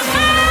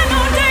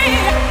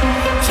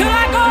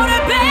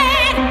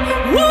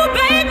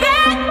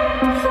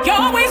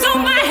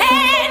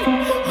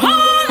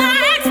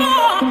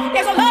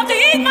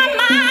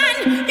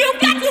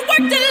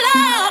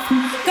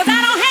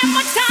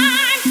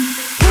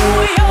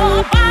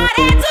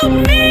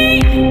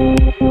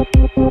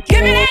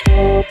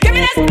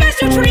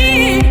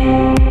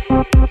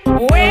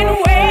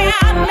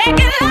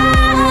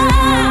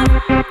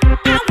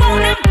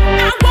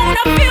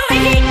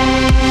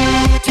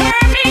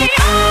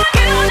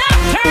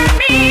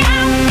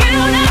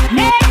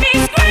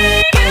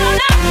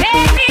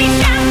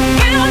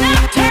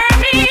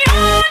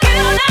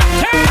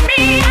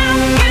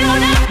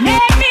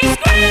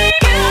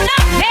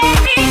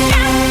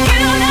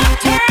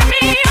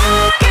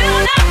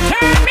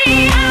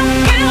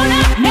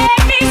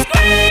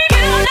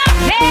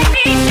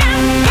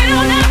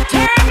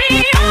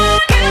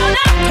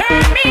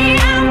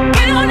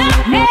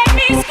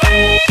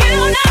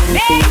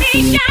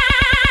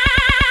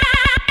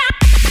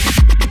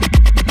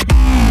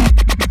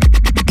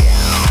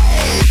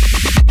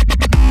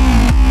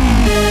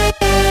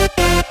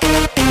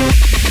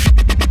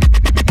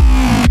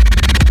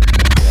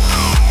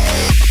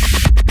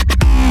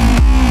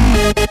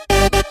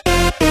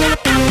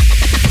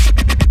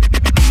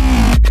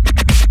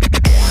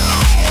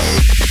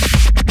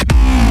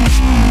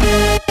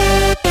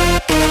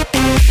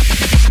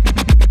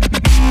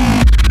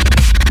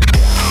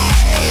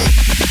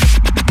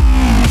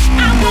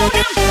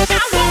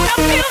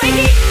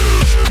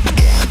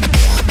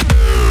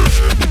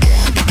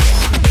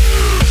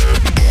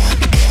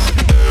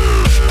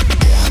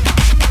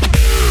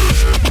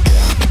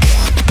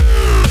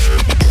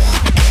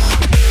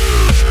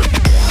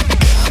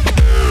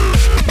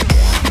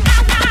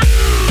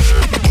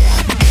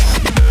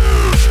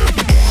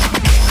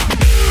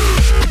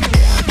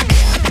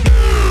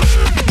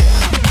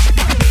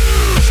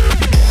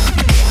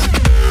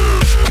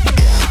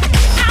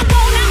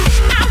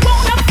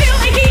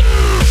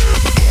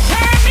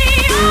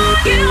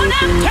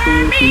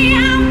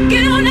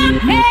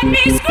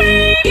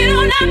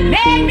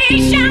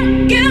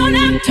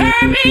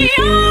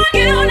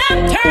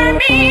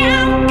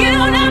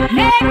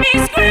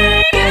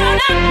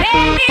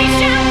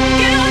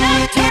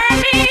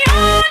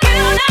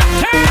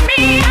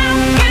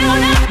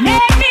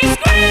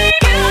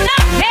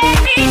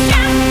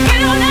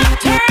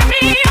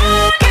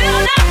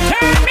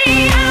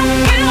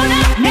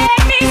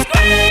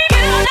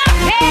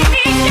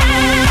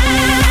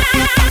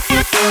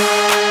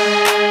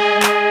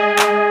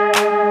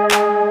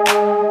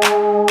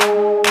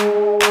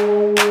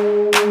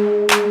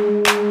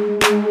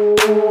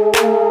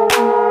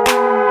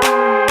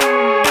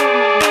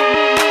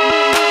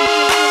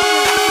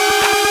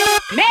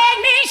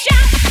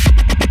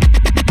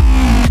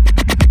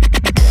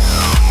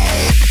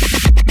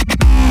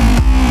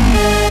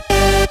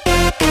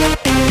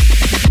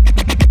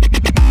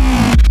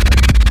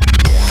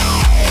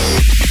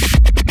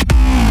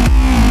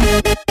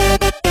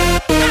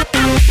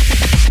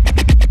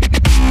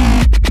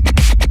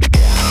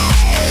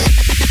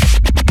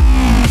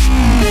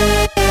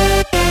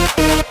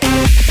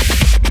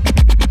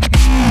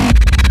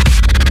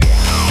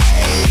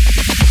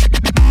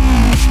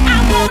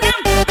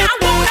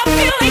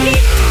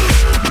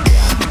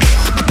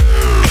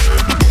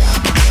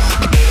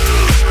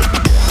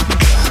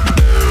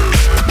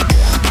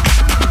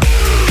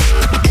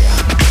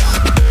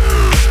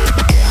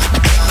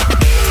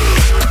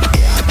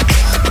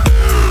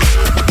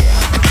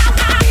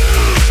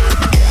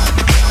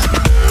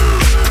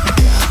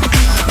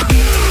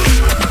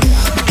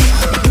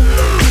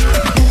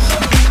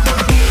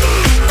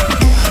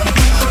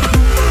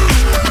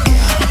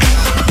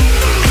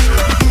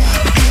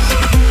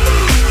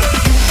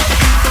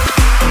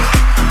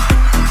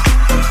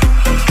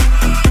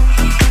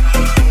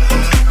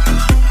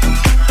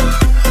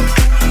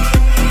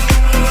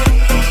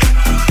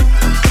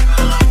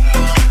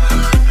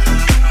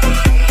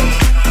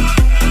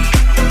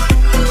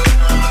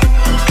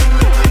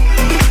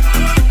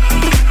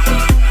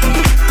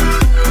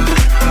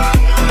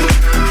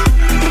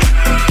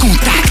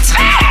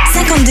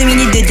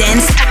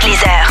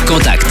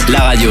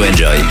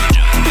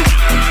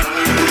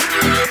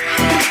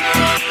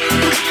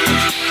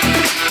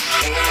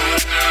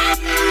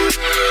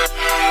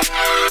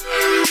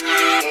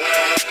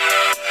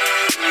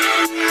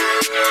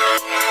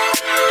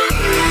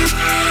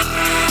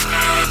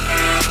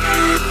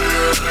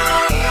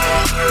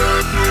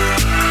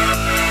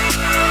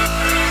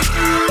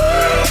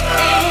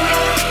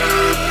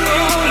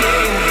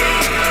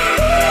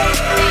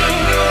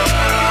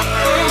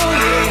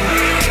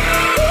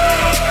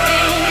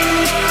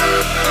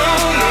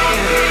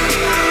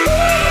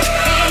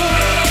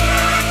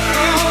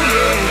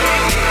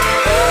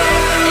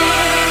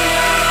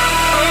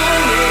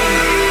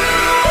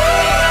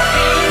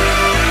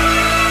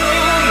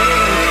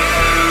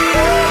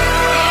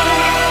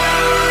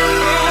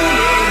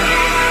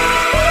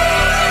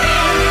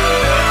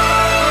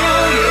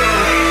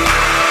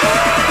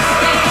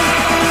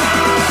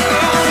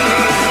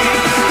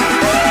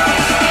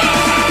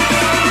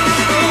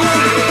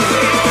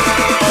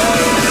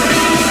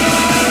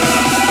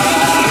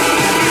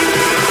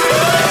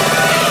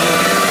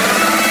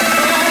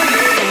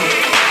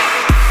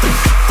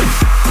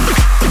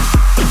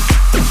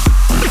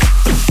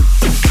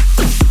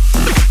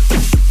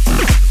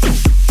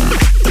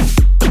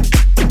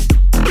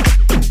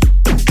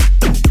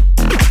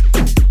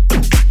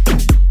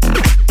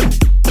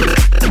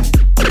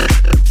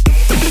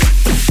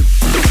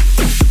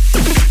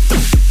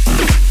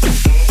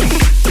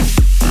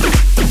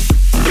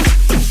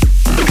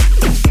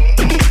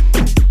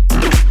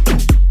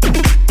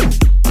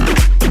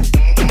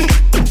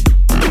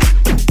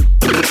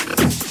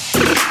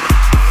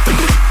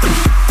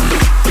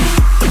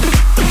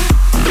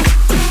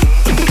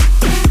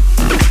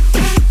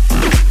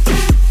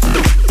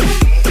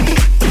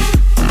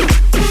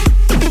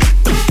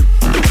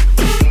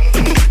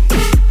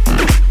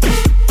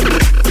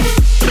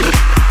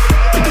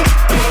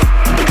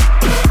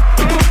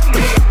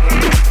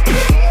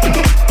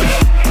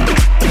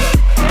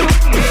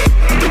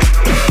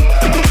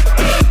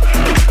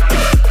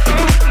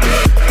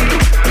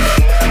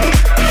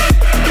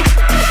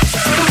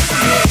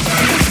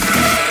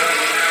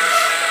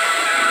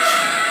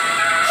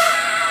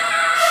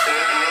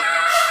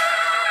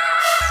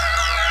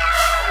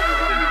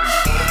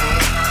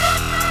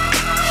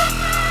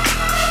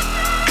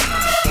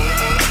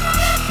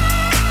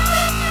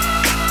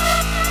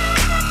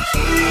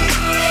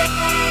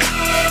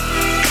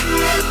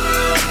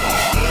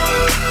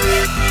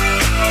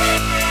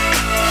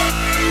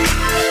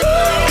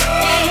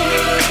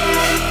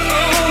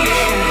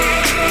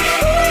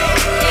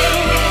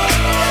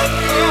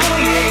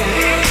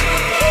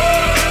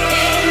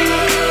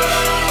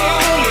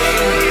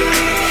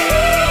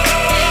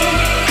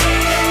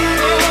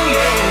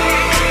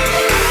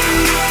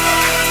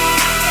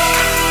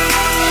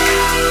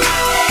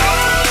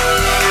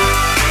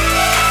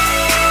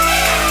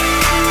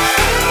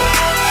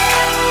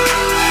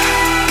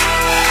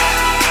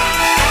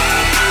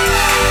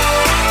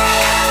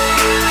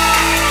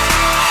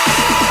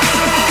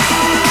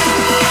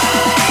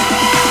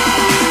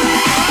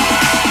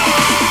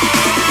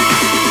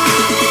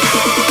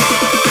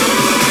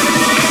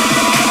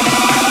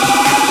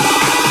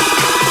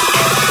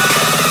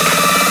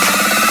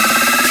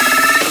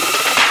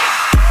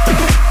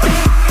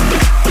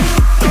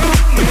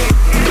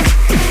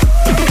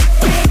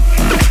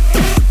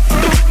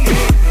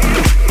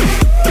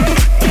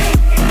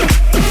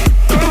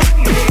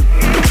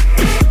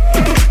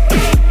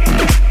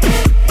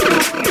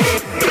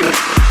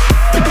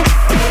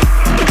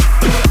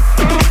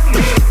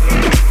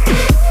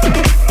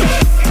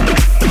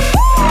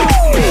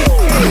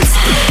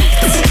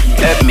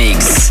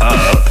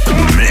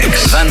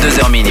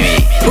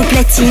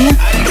 platine,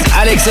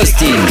 Alex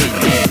Austin.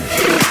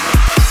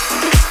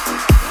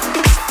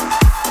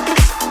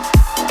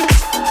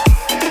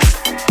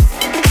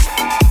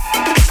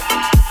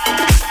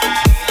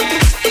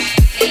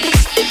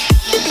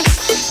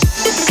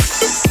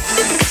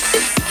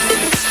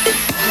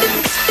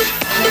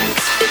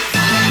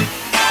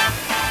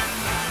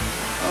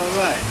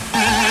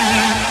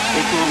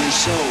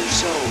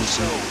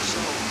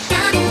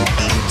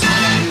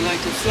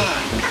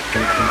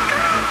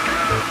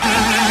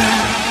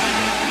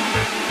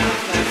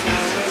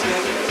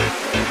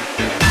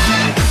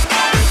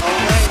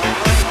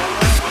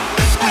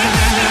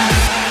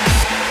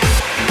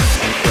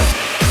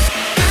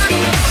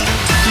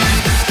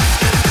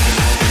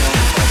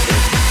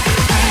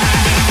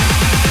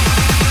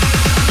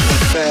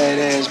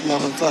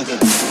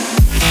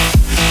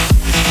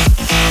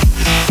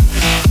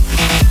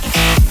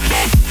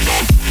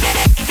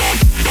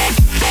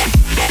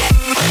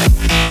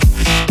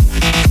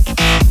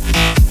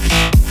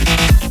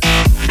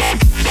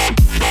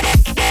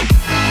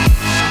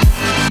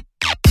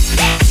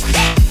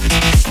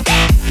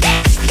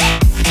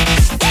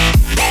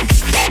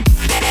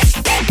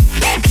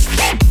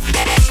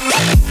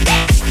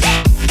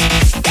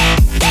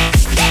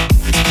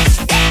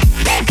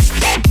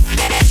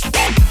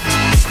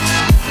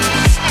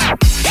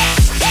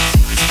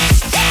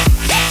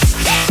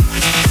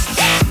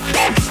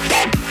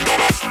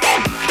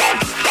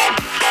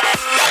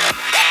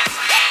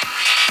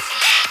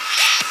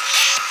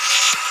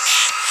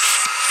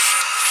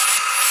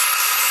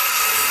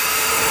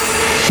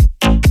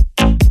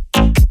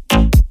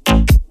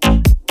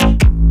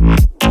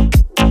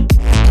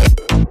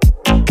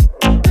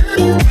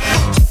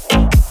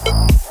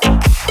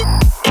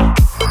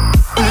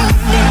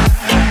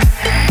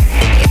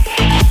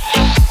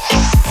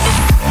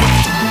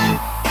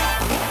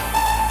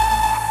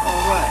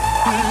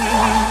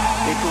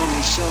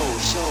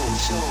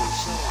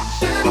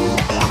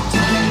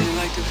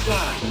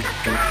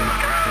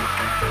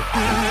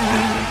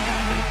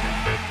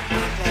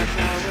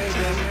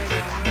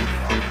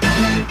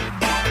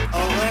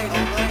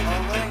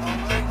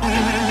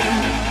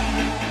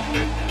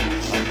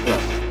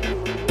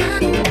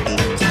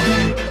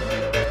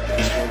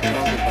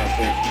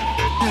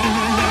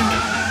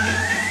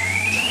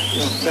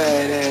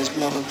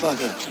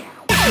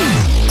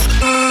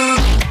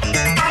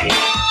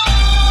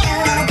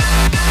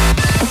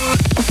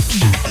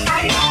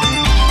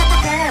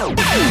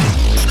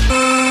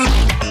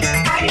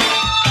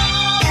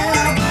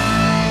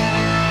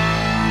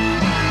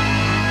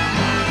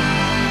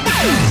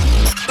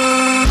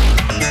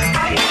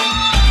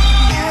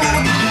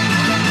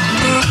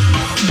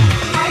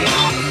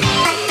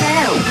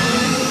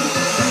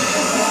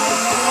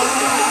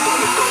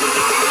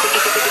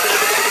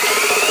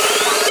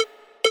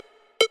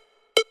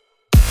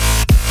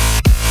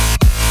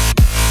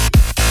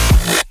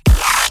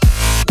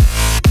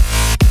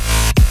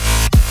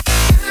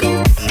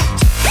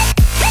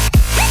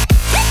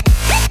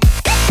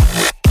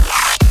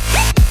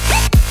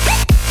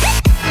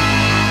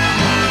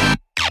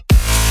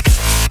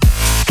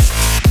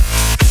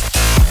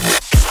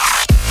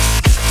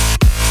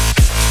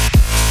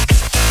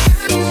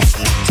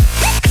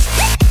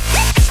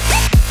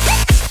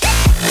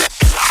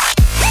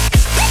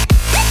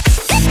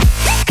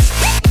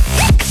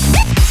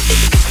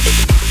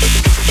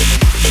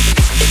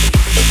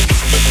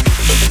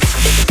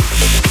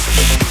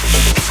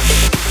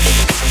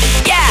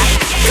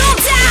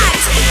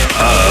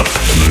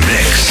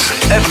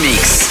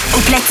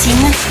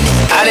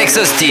 Alex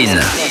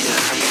Austin.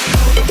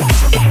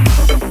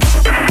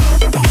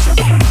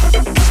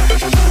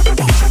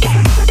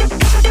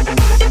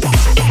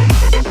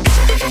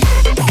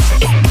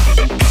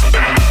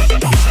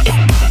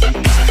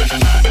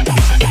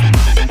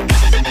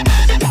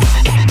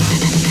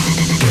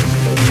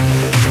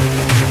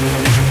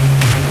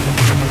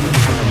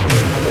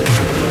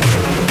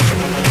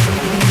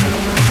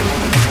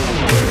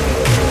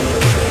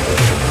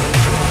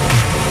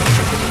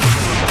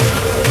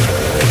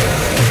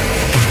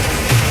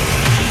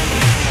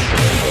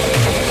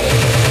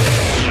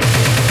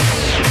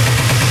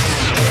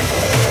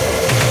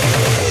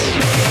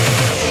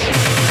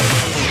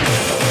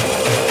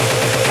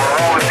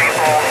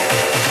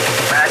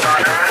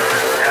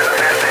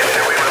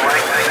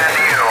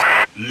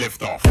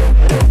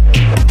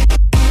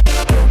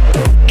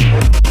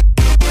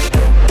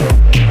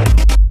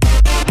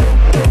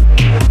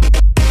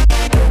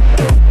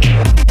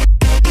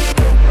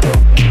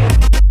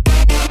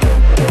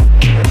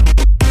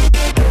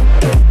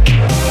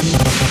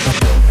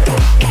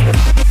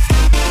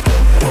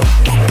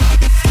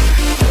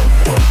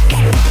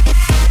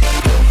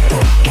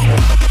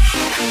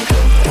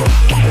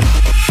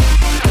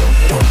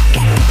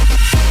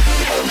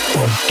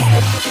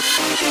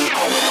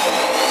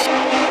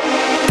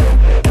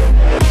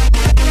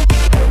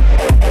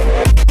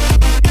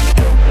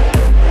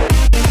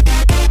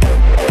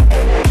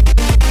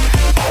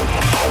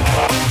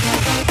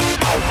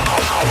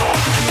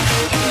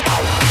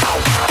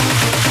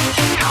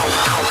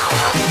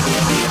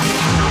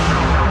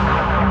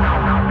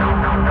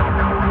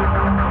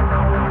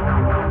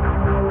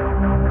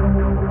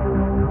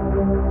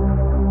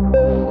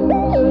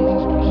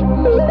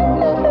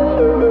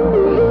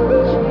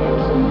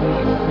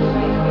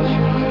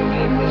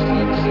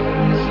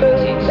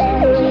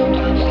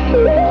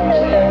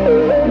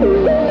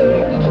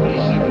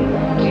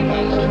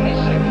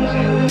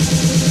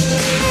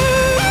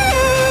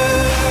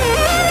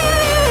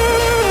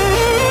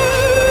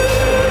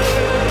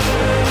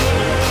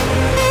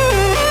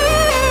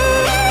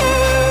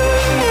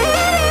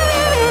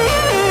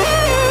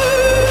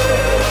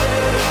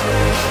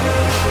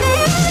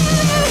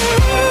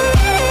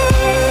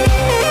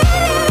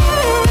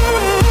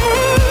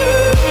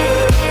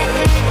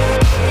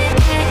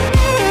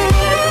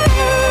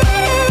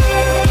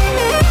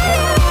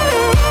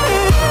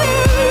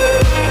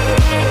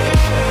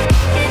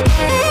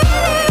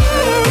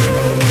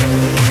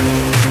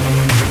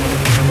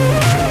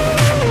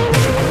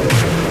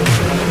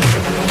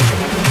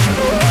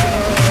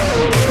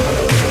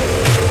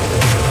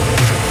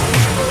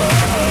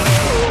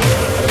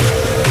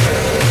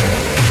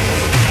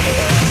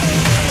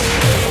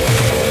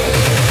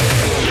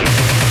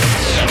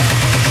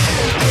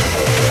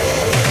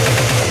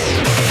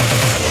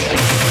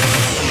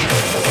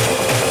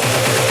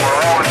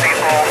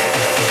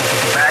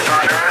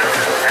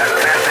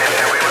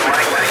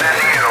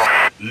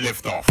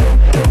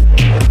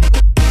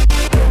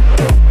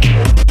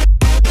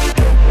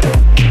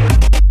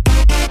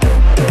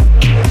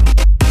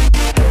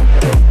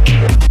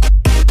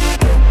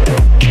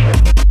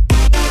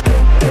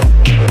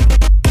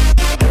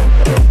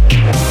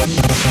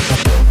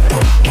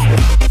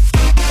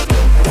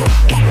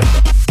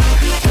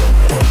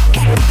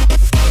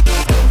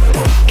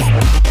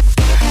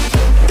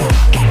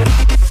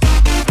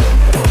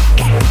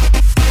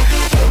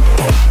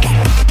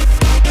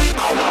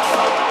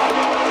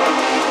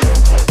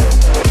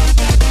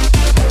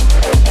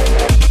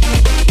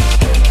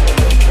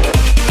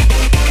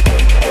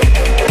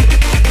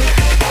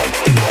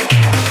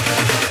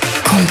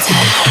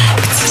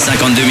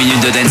 52 minutes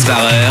de dance par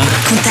heure.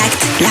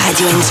 Contact, la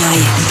radio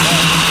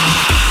Enjoy.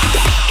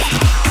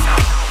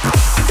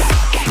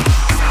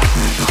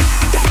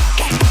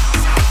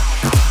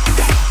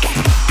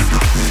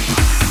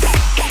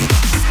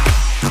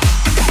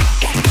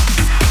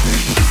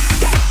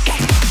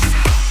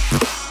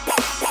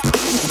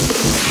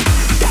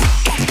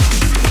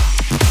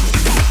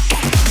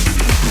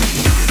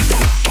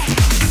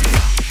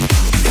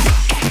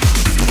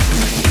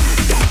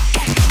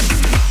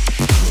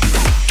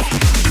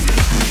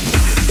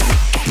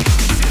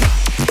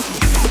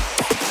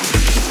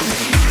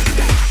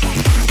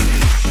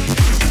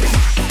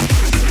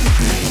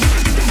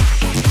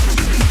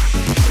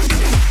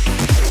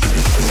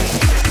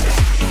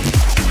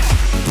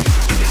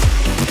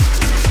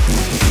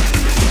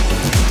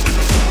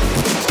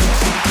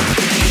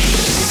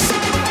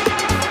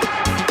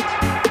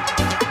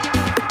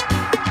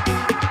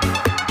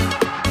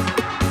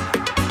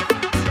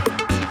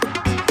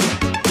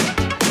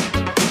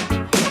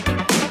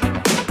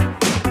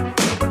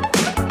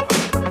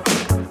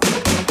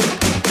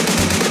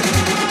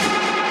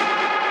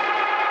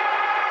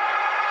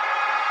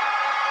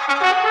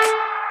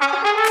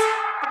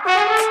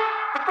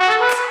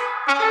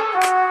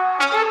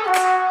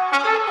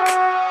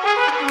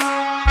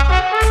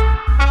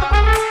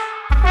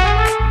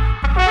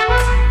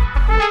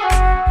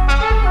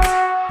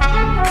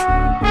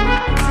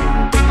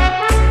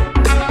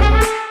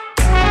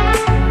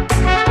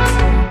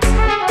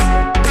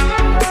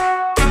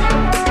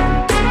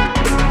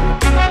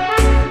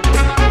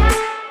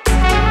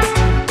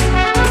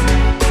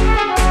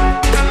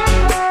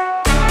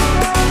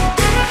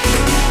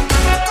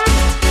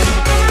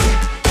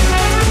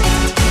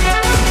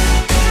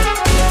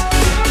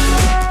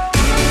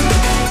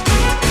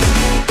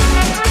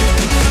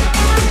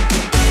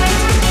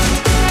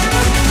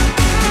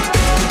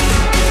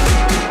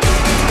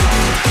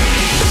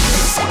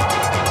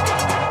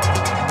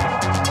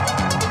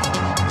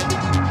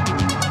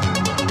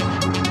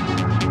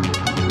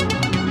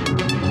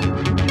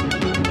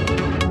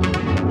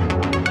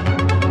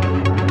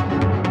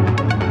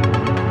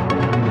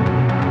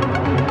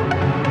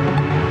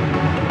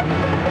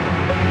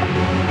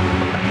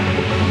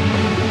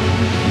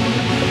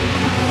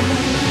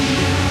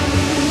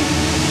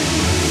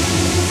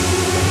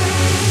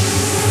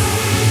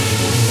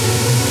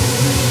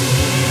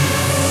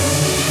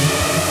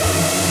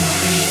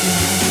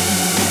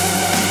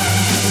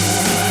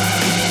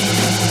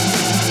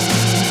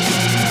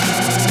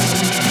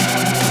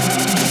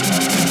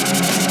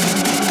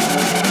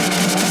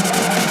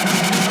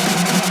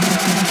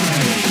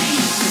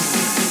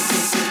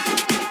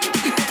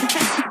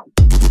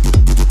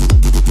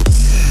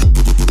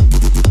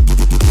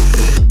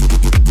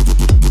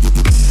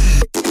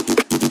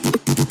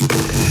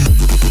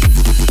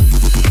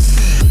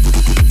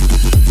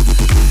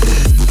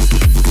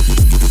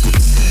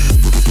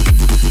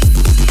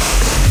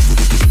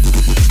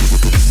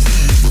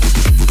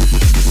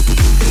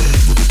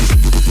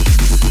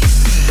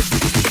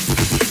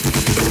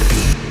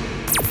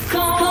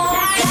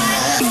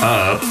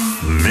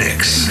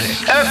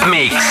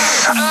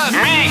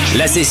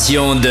 La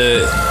session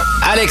de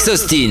Alex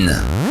Austin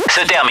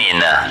se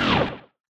termine.